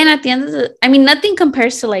again, at the end of I mean, nothing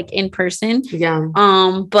compares to like in person. Yeah.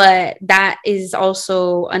 But that is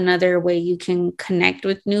also another way you can connect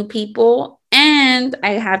with new people. And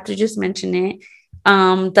I have to just mention it.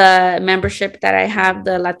 The membership that I have,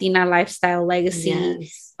 the Latina Lifestyle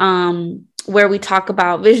Legacy, where we talk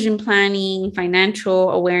about vision planning, financial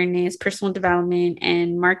awareness, personal development,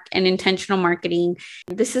 and intentional marketing.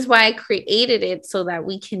 This is why I created it, so that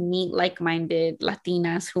we can meet like-minded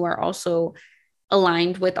Latinas who are also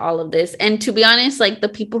aligned with all of this. And to be honest, like the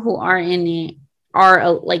people who are in it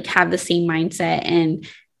are like have the same mindset and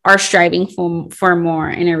are striving for more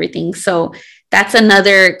and everything. So that's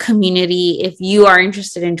another community. If you are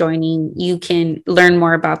interested in joining, you can learn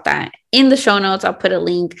more about that in the show notes. I'll put a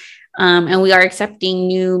link. And we are accepting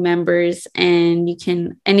new members, and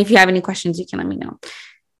if you have any questions, you can let me know.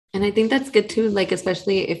 And I think that's good too. Like,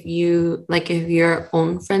 especially if your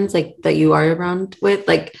own friends, like that you are around with,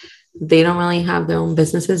 like they don't really have their own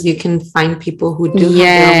businesses. You can find people who do have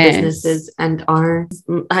their own businesses and are,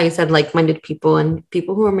 how you said, like-minded people, and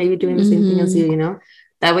people who are maybe doing the same thing as you, you know,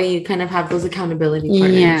 that way you kind of have those accountability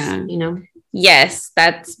partners, you know? Yes,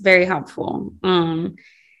 that's very helpful.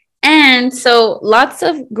 And so lots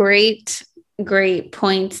of great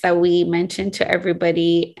points that we mentioned to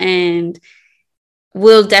everybody. And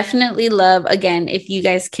we'll definitely love, again, if you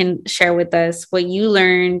guys can share with us what you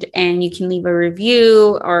learned, and you can leave a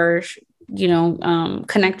review or, you know,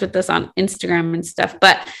 connect with us on Instagram and stuff.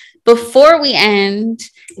 But before we end,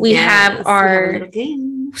 we have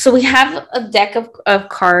we have a deck of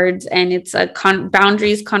cards, and it's a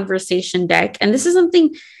boundaries conversation deck. And this is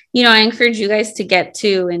something, you know, I encourage you guys to get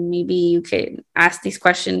to, and maybe you could ask these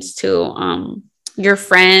questions to your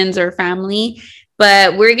friends or family.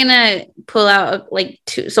 But we're going to pull out like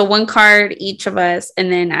two. So one card, each of us,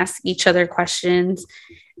 and then ask each other questions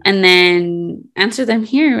and then answer them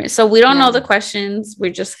here. So we don't know the questions.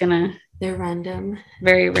 We're just going to. They're random.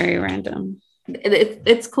 Very, very random.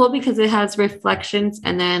 It's cool because it has reflections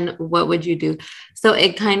and then what would you do? So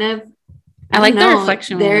it kind of, I like the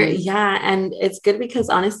reflection there. Yeah. And it's good because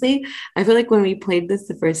honestly, I feel like when we played this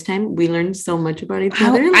the first time, we learned so much about each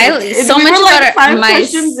other. So much about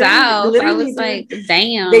myself. I was like,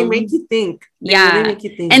 damn. They make you think. Really make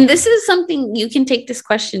you think. And this is something you can take this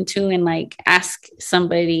question too and like ask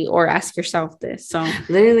somebody or ask yourself this. So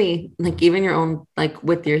literally, like even your own, like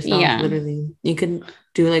with yourself, literally, you can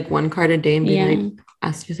do like one card a day and be like,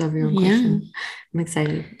 ask yourself your own question. I'm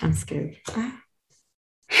excited. I'm scared.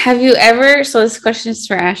 Have you ever, so this question is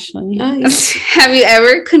for Ashley. Oh, yes. Have you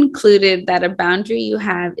ever concluded that a boundary you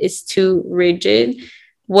have is too rigid?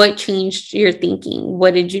 What changed your thinking?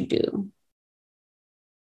 What did you do?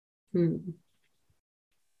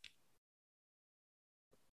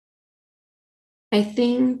 I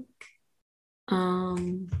think,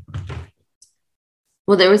 well,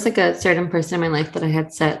 there was like a certain person in my life that I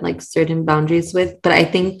had set like certain boundaries with, but I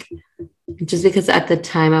think just because at the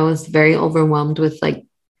time I was very overwhelmed with like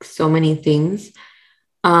so many things.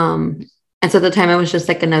 And so at the time I was just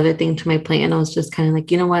like another thing to my plate. And I was just kind of like,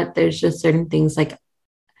 you know what, there's just certain things like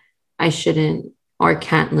I shouldn't or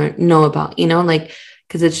can't know about, you know, like,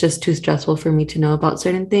 because it's just too stressful for me to know about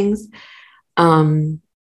certain things. And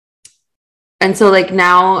so like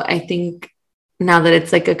now I think now that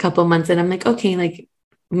it's like a couple months and I'm like, okay, like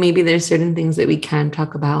maybe there's certain things that we can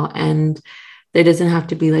talk about, and there doesn't have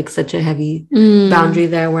to be like such a heavy boundary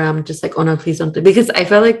there where I'm just like, oh no, please don't do, because I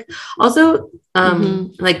feel like also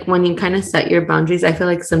like when you kind of set your boundaries, I feel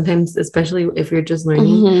like sometimes, especially if you're just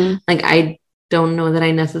learning, like I don't know that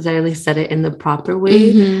I necessarily set it in the proper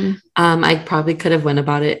way. I probably could have went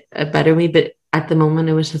about it a better way, but at the moment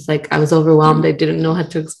it was just like I was overwhelmed. I didn't know how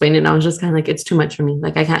to explain it. And I was just kind of like, it's too much for me.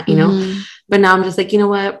 Like I can't, you know, but now I'm just like, you know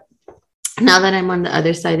what, now that I'm on the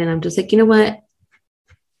other side and I'm just like, you know what,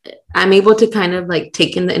 I'm able to kind of like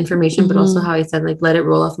take in the information, but also how I said, like, let it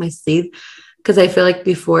roll off my sleeve. Because I feel like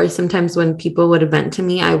before, sometimes when people would vent to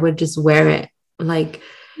me, I would just wear it. Like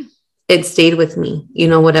it stayed with me, you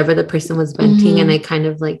know, whatever the person was venting. And I kind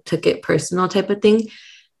of like took it personal type of thing.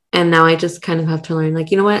 And now I just kind of have to learn,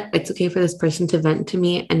 like, you know what, it's okay for this person to vent to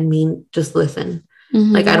me and me just listen.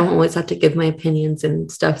 Like, I don't always have to give my opinions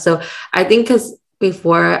and stuff. So I think because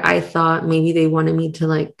before I thought maybe they wanted me to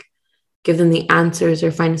like give them the answers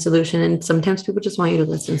or find a solution. And sometimes people just want you to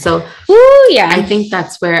listen. So I think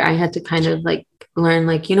that's where I had to kind of like learn,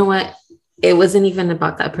 like, you know what, it wasn't even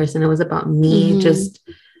about that person. It was about me just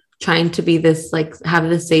trying to be this, like have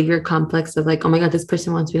this savior complex of like, oh my God, this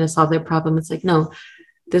person wants me to solve their problem. It's like, no,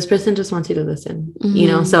 this person just wants you to listen, you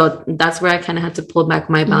know? So that's where I kind of had to pull back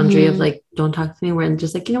my boundary of like, don't talk to me. Where I'm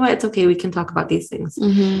just like, you know what? It's okay. We can talk about these things,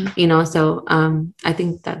 you know? So I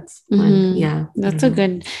think that's when, that's a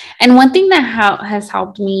good, and one thing that has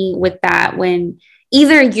helped me with that, when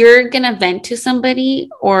either you're going to vent to somebody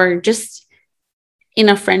or just in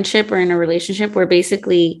a friendship or in a relationship where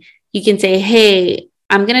basically you can say, hey,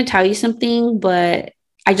 I'm going to tell you something, but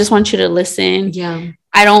I just want you to listen. Yeah.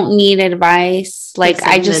 I don't need advice. Like,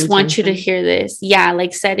 I just want you to hear this. Yeah.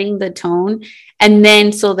 Like setting the tone. And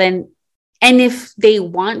then, and if they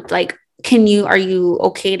want, like, are you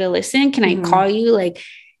okay to listen? Can I call you? Like,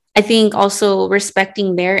 I think also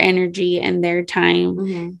respecting their energy and their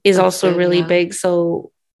time is that's also good, really big.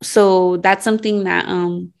 So that's something that,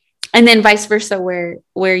 and then vice versa, where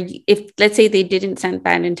if let's say they didn't send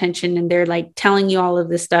that intention and they're like telling you all of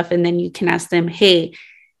this stuff, and then you can ask them, hey,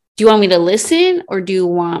 do you want me to listen or do you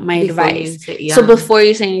want my advice? So before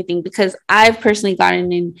you say anything, because I've personally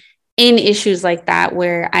gotten in issues like that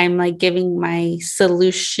where I'm like giving my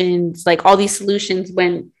solutions, like all these solutions,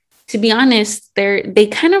 when to be honest, they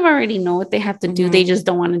kind of already know what they have to do. They just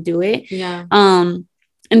don't want to do it. Yeah. And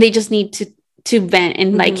they just need to vent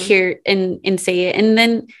and like hear and say it. And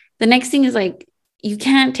then the next thing is like, you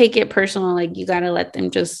can't take it personal. Like, you got to let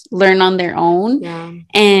them just learn on their own. Yeah.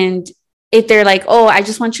 And if they're like, oh, I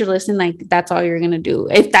just want you to listen, like, that's all you're going to do,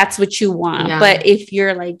 if that's what you want. Yeah. But if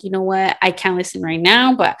you're like, you know what, I can't listen right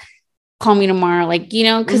now, but call me tomorrow, like, you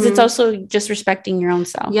know, because it's also just respecting your own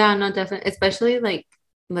self. Yeah, no, definitely. Especially like,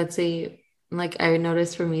 let's say, like, I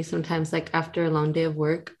noticed for me sometimes, like after a long day of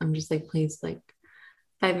work, I'm just like, please, like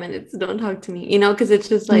 5 minutes, don't talk to me, you know, because it's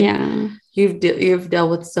just like, you've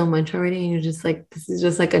dealt with so much already, and you're just like, this is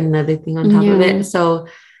just like another thing on top of it. So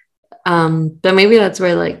but maybe that's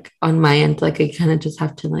where, like, on my end, like, I kind of just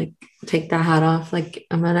have to like take that hat off, like,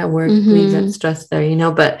 I'm not at work, leave that stress there, you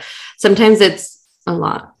know. But sometimes it's a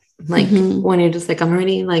lot, like when you're just like, I'm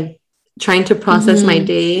already like trying to process my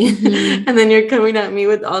day and then you're coming at me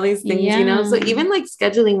with all these things, you know. So even like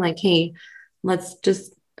scheduling, like, hey, let's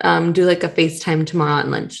just do like a FaceTime tomorrow at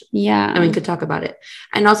lunch, and we could talk about it.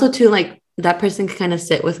 And also too, like, that person can kind of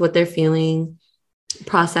sit with what they're feeling,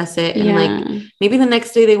 process it, and like maybe the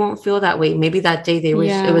next day they won't feel that way. Maybe that day they wish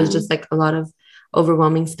it was just like a lot of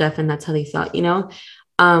overwhelming stuff and that's how they felt, you know.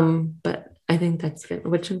 But I think that's good.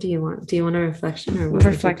 Which one do you want? Do you want a reflection or what?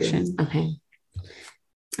 Reflection. Okay.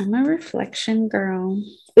 I'm a reflection girl.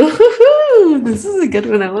 Ooh, this is a good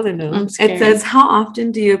one. I want to know. It says, how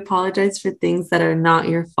often do you apologize for things that are not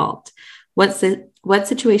your fault? What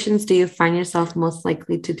situations do you find yourself most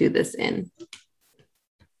likely to do this in?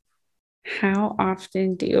 How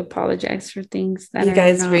often do you apologize for things that you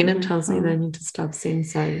guys, Raina tells me that I need to stop saying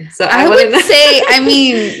sorry. So I would say, I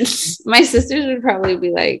mean, my sisters would probably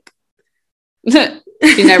be like,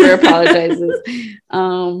 she never apologizes.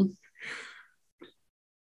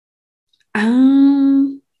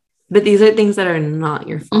 But these are things that are not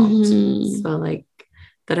your fault. So like,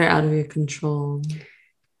 that are out of your control.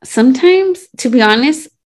 Sometimes, to be honest,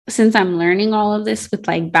 since I'm learning all of this with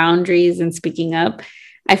like boundaries and speaking up,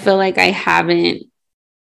 I feel like I haven't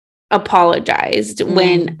apologized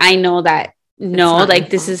when I know that, no,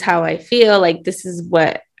 like, this is how I feel, like, this is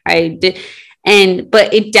what I did.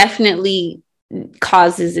 But it definitely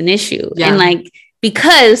causes an issue. And like,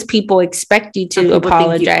 because people expect you to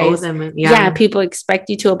apologize. People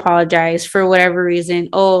expect you to apologize for whatever reason.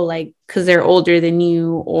 Oh, like, because they're older than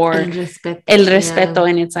you, or el respeto.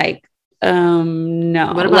 And it's like,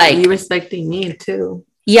 no. What about like, you respecting me too?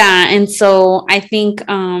 Yeah. And so I think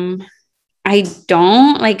I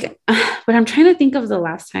don't like, but I'm trying to think of the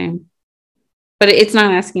last time. But it's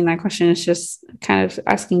not asking that question. It's just kind of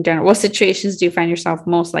asking general. What situations do you find yourself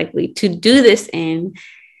most likely to do this in?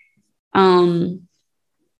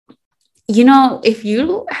 You know, if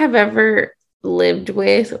you have ever lived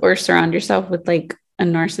with or surround yourself with like a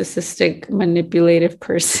narcissistic, manipulative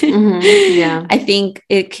person, I think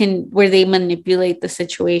it can, where they manipulate the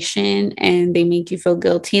situation and they make you feel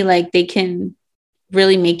guilty, like they can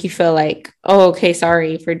really make you feel like, oh, okay,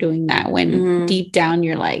 sorry for doing that, when deep down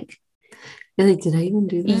you're like, did I even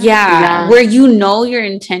do that? Where you know your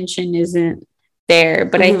intention isn't there.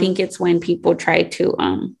 But I think it's when people try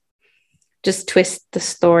to just twist the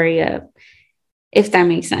story up, if that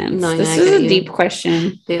makes sense. No, this is a deep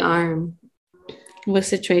question. They are. What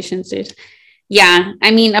situations is? Yeah,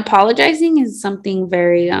 I mean, apologizing is something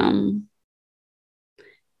very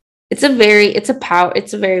it's a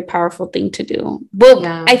very powerful thing to do. But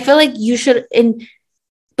I feel like you should,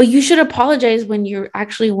 but you should apologize when you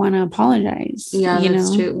actually want to apologize. Yeah,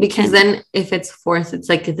 that's true. Because then if it's forced, it's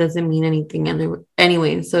like, it doesn't mean anything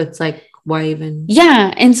anyway. So it's like, why even?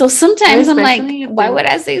 Yeah. And so sometimes I'm like, why would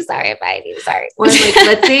I say sorry if I do sorry? Or like,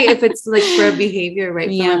 let's say if it's like for a behavior, right,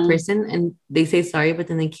 from a person and they say sorry, but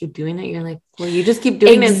then they keep doing it, you're like, well, you just keep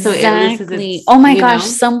doing it. So exactly. Oh my gosh,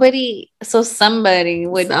 somebody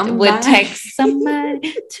would text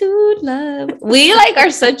somebody to love. We like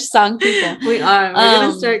are such song people. We are. We're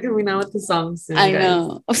gonna start coming out with the songs soon. I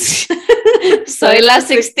know. Soy la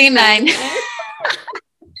 69.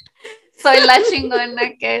 Soy la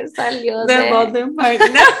chingona que salió de Baldwin Park.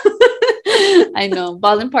 No. I know.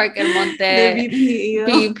 Baldwin Park, El Monte,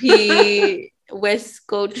 BP, West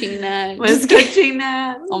Cochina.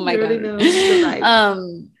 Oh my God.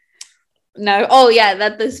 No. Oh yeah,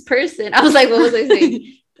 that this person. I was like, what was I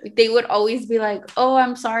saying? They would always be like, oh,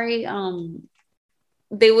 I'm sorry.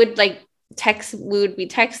 They would like text. We would be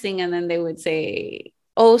texting, and then they would say,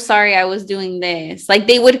 oh, sorry, I was doing this. Like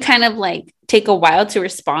they would kind of like take a while to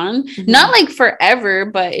respond. Mm-hmm. Not like forever,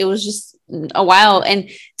 but it was just a while. And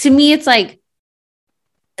to me, it's like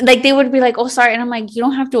they would be like, oh, sorry. And I'm like, you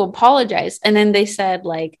don't have to apologize. And then they said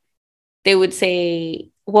like, they would say,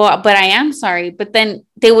 well, but I am sorry. But then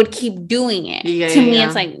they would keep doing it. To me,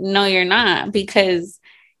 it's like, no, you're not, because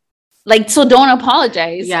like, so don't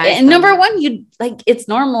apologize. Yeah. And number one, you like, it's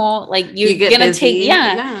normal. Like you're gonna take,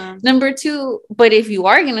 Number two, but if you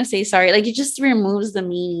are gonna say sorry, like it just removes the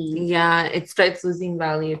meaning. Yeah. It starts losing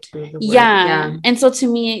value to the word. Yeah. And so to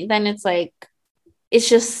me, then it's like, it's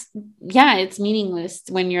just, it's meaningless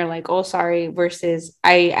when you're like, oh, sorry, versus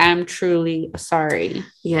I am truly sorry.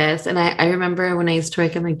 Yes. And I remember when I used to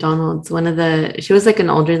work at McDonald's, she was like an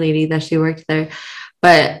older lady that she worked there,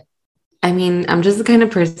 but I mean, I'm just the kind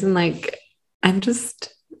of person, like, I'm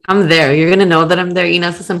there. You're going to know that I'm there,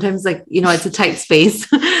 so sometimes like, it's a tight space.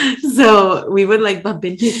 So we would like bump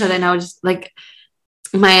into each other and I would just like,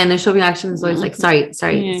 my initial reaction is always like, sorry.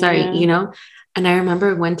 And I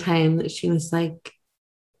remember one time she was like,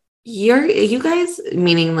 you guys,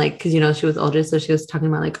 meaning like, because, she was older. So she was talking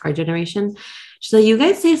about like our generation. She's like, you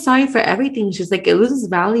guys say sorry for everything. She's like, it loses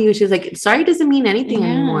value. She's like, sorry doesn't mean anything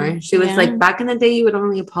anymore. She was like, back in the day, you would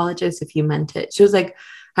only apologize if you meant it. She was like,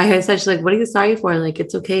 I heard said, she's like, what are you sorry for? Like,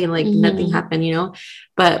 it's okay. Like nothing happened,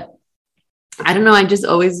 but I don't know. I just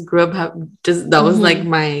always grew up that was like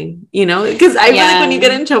my, because I feel like when you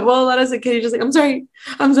get in trouble a lot as a kid, you're just like, I'm sorry.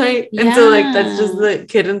 And so like, that's just the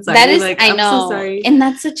kid inside. That is, like, I know. I'm so sorry. And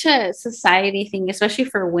that's such a society thing, especially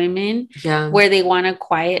for women, where they want to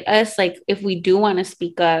quiet us. Like if we do want to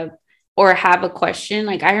speak up or have a question,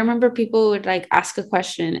 like I remember people would like ask a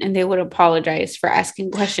question and they would apologize for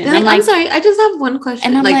asking questions. I'm like, I'm sorry, I just have one question.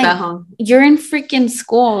 And I'm like that, huh? You're in freaking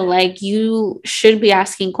school. Like you should be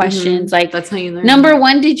asking questions. Like that's how you learn. Number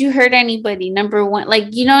one, did you hurt anybody? Number one, like,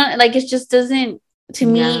 like it just doesn't, to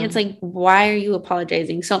me, it's like, why are you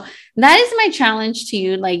apologizing? So that is my challenge to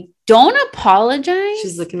you. Like, don't apologize.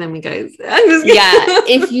 She's looking at me, guys.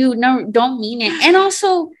 If you don't mean it. And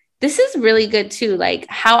also, this is really good too. Like,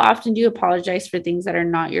 how often do you apologize for things that are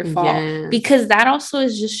not your fault? Yes. Because that also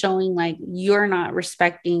is just showing like you're not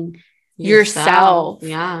respecting yourself.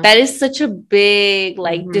 Yeah. That is such a big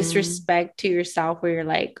like disrespect to yourself, where you're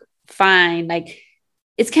like, fine. Like,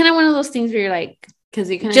 it's kind of one of those things where you're like,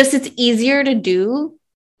 because it's easier to do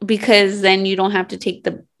because then you don't have to take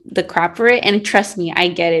the crap for it. And trust me, I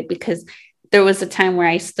get it, because there was a time where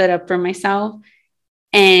I stood up for myself.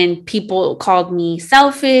 And people called me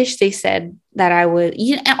selfish. They said that I would,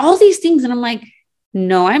 all these things. And I'm like,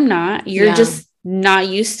 no, I'm not. You're just not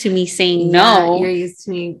used to me saying no. You're used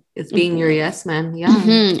to me as being your yes man. Yeah.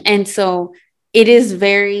 And so it is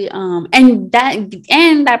very, and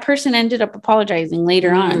that person ended up apologizing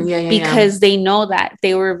later on because they know that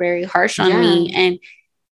they were very harsh on me, and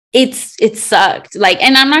it sucked. Like,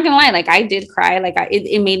 and I'm not gonna lie, like I did cry. Like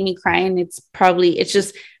it made me cry, and it's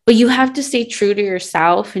just. But you have to stay true to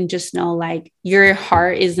yourself and just know like your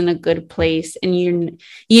heart is in a good place, and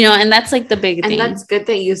and that's like the big thing. And that's good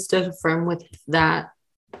that you stood firm with that,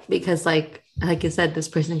 because like you said, this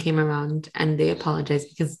person came around and they apologized,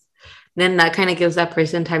 because then that kind of gives that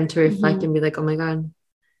person time to reflect and be like, oh my God,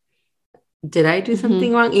 did I do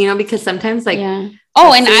something wrong? Because sometimes like,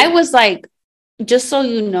 I was like, just so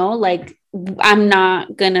you know, like, I'm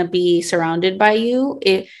not gonna be surrounded by you.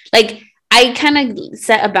 I kind of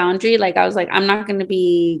set a boundary. Like I was like, I'm not going to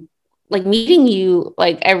be like meeting you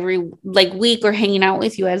like every like week or hanging out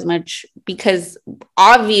with you as much, because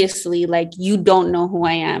obviously like you don't know who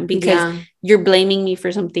I am, because you're blaming me for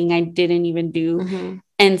something I didn't even do.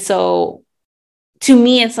 And so to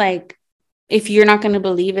me, it's like, if you're not going to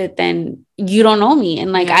believe it, then you don't know me.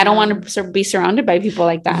 And like, I don't want to be surrounded by people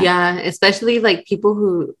like that. Yeah. Especially like people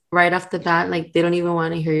who right off the bat, like they don't even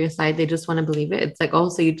want to hear your side. They just want to believe it. It's like, oh,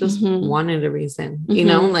 so you just wanted a reason, you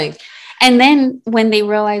know, like. And then when they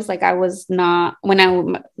realized like I was not,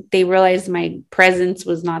 they realized my presence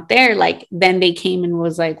was not there, like then they came and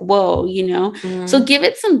was like, whoa, you know, so give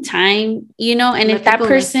it some time, you know, and if that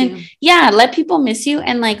person, let people miss you.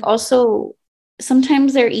 And like, also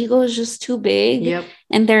sometimes their ego is just too big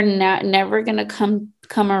and they're never going to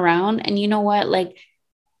come around. And you know what, like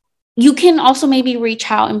you can also maybe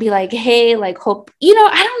reach out and be like, hey, like hope, you know,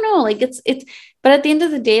 I don't know, like it's, but at the end of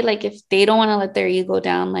the day, like if they don't want to let their ego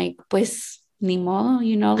down, like pues ni modo,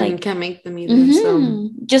 you know, like you can't make them either. So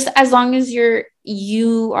just as long as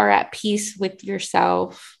you are at peace with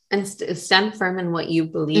yourself and stand firm in what you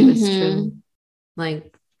believe is true.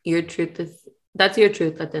 Like your truth that's your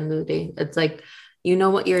truth at the end of the day. It's like, you know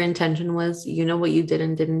what your intention was, you know what you did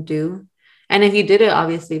and didn't do. And if you did it,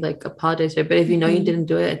 obviously like apologize for it. But if you know you didn't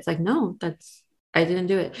do it, it's like, no, I didn't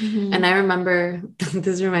do it. And I remember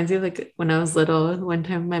this reminds me of like when I was little, one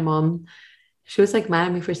time my mom, she was like mad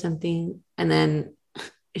at me for something. And then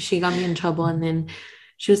she got me in trouble. And then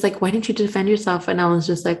she was like, why didn't you defend yourself? And I was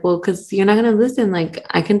just like, well, because you're not going to listen. Like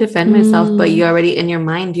I can defend myself, but you already in your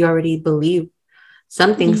mind, you already believe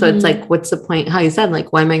something. So it's like, what's the point? How you said,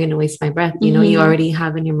 like, why am I going to waste my breath? You know, you already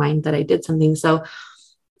have in your mind that I did something. So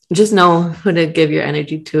just know who to give your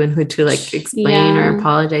energy to and who to like explain or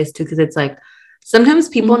apologize to. Cause it's like, sometimes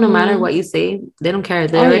people, no matter what you say, they don't care.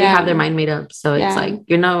 They already have their mind made up. So it's like,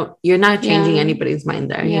 you're not changing anybody's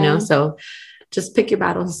mind there, you know? So just pick your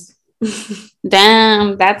battles.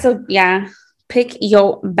 Damn, pick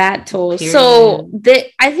your battles. Period. So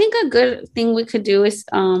I think a good thing we could do is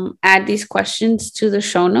add these questions to the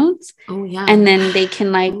show notes. Oh yeah. And then they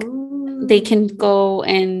can they can go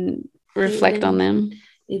and reflect on them.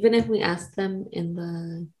 Even if we ask them in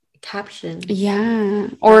the caption. Yeah.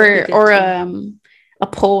 Or a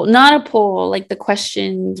poll, not a poll, like the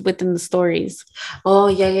questions within the stories. Oh,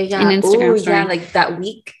 yeah. An Instagram story. Yeah, like that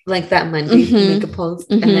week, like that Monday, you make a post.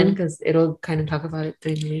 And then because it'll kind of talk about it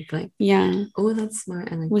during the week. Like, oh, that's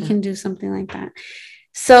smart. I like we can do something like that.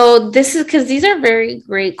 So this is because these are very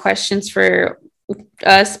great questions for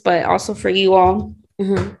us, but also for you all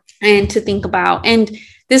and to think about. And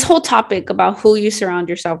this whole topic about who you surround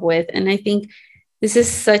yourself with. And I think this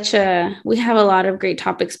is we have a lot of great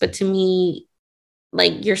topics, but to me,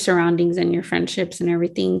 like your surroundings and your friendships and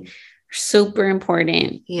everything are super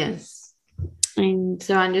important. Yes. And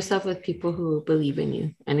surround yourself with people who believe in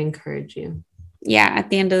you and encourage you. Yeah. At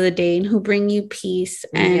the end of the day, and who bring you peace.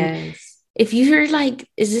 And if you're like,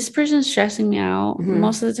 is this person stressing me out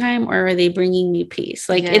most of the time, or are they bringing me peace?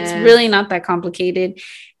 Like, it's really not that complicated.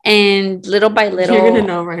 And little by little, you're gonna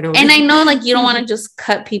know right away. And I know, like, you don't want to just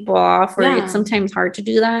cut people off, or it's sometimes hard to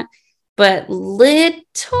do that. But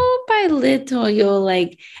little by little, you'll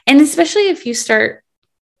like, and especially if you start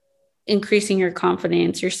increasing your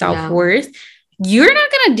confidence, your self-worth, you're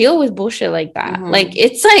not going to deal with bullshit like that. Like,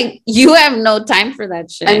 it's like, you have no time for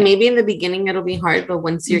that shit. And maybe in the beginning, it'll be hard, but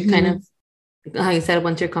once you're kind of, how you said,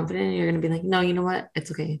 once you're confident, you're going to be like, no, you know what?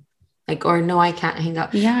 It's okay. Like, or no, I can't hang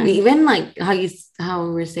out. Yeah. Even like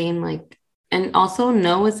how we're saying, like, and also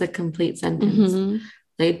no is a complete sentence.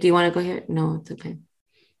 Like, do you want to go here? No, it's okay.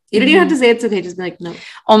 You don't even have to say it's okay. Just be like, no.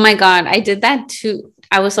 Oh my God. I did that too.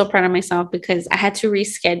 I was so proud of myself because I had to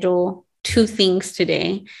reschedule 2 things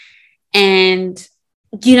today. And,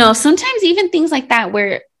 you know, sometimes even things like that,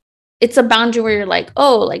 where it's a boundary where you're like,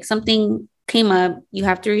 oh, like something came up, you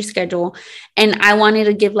have to reschedule. And I wanted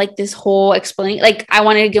to give like this whole explanation. Like, I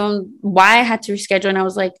wanted to give them why I had to reschedule. And I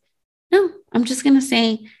was like, no, I'm just going to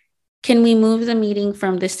say, can we move the meeting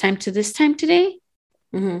from this time to this time today?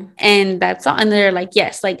 And that's all. And they're like,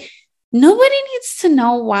 yes, like nobody needs to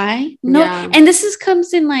know why. And this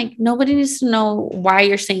comes in like, nobody needs to know why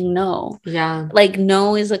you're saying no. Like,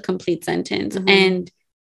 no is a complete sentence. And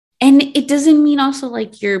it doesn't mean also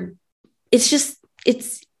like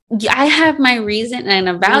I have my reason and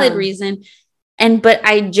a valid reason. But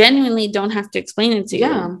I genuinely don't have to explain it to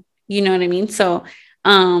you. You know what I mean? So,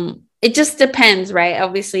 it just depends, right?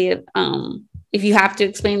 Obviously, if you have to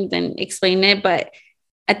explain, then explain it. But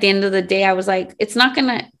at the end of the day, I was like, it's not going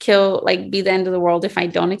to be the end of the world if I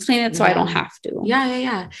don't explain it. So I don't have to.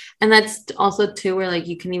 Yeah. And that's also too, where like,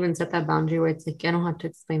 you can even set that boundary where it's like, I don't have to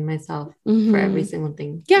explain myself for every single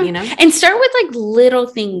thing. Yeah. You know, and start with like little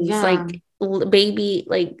things, like baby,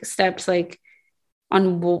 like steps, like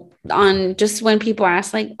on just when people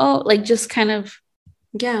ask like, oh, like just kind of,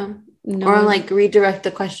 No. Or like redirect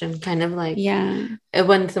the question, kind of like, yeah,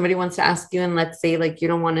 when somebody wants to ask you and let's say like you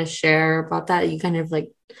don't want to share about that, you kind of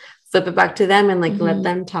like flip it back to them and like let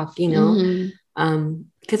them talk, you know.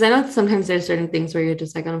 Because I know sometimes there's certain things where you're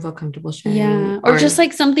just like, I don't feel comfortable sharing. Yeah. Or just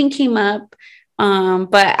like something came up.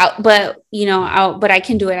 But you know, but I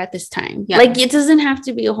can do it at this time. Yeah. Like it doesn't have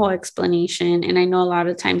to be a whole explanation. And I know a lot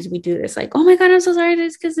of times we do this, like, oh my God, I'm so sorry.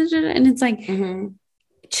 And it's like,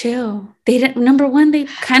 chill. They didn't. Number one, they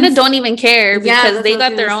kind of don't even care because they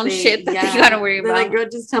got their own shit that they gotta worry about. Like, girl,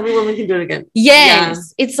 just tell me when we can do it again.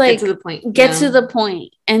 Yes, it's like get to the point. Get to the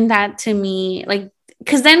point, and that to me, like,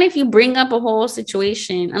 because then if you bring up a whole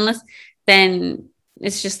situation, then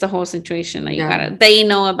it's just the whole situation that they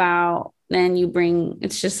know about. Then you bring,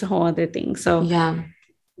 it's just a whole other thing. So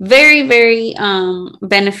very, very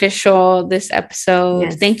beneficial this episode.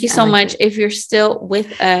 Yes, thank you so much. If you're still with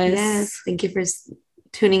us. Yes, thank you for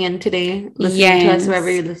tuning in today, listening to us wherever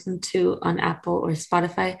you listen to on Apple or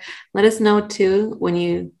Spotify. Let us know too when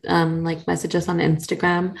you like message us on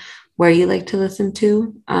Instagram where you like to listen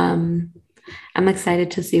to. I'm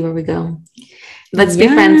excited to see where we go. Let's be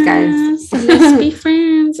friends, guys. Let's be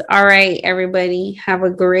friends. All right, everybody. Have a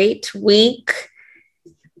great week.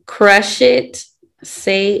 Crush it.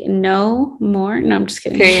 Say no more. No, I'm just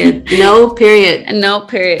kidding. Period. No, period. No,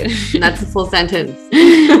 period. That's a full sentence.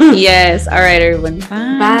 Yes. All right, everyone.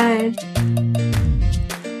 Bye. Bye.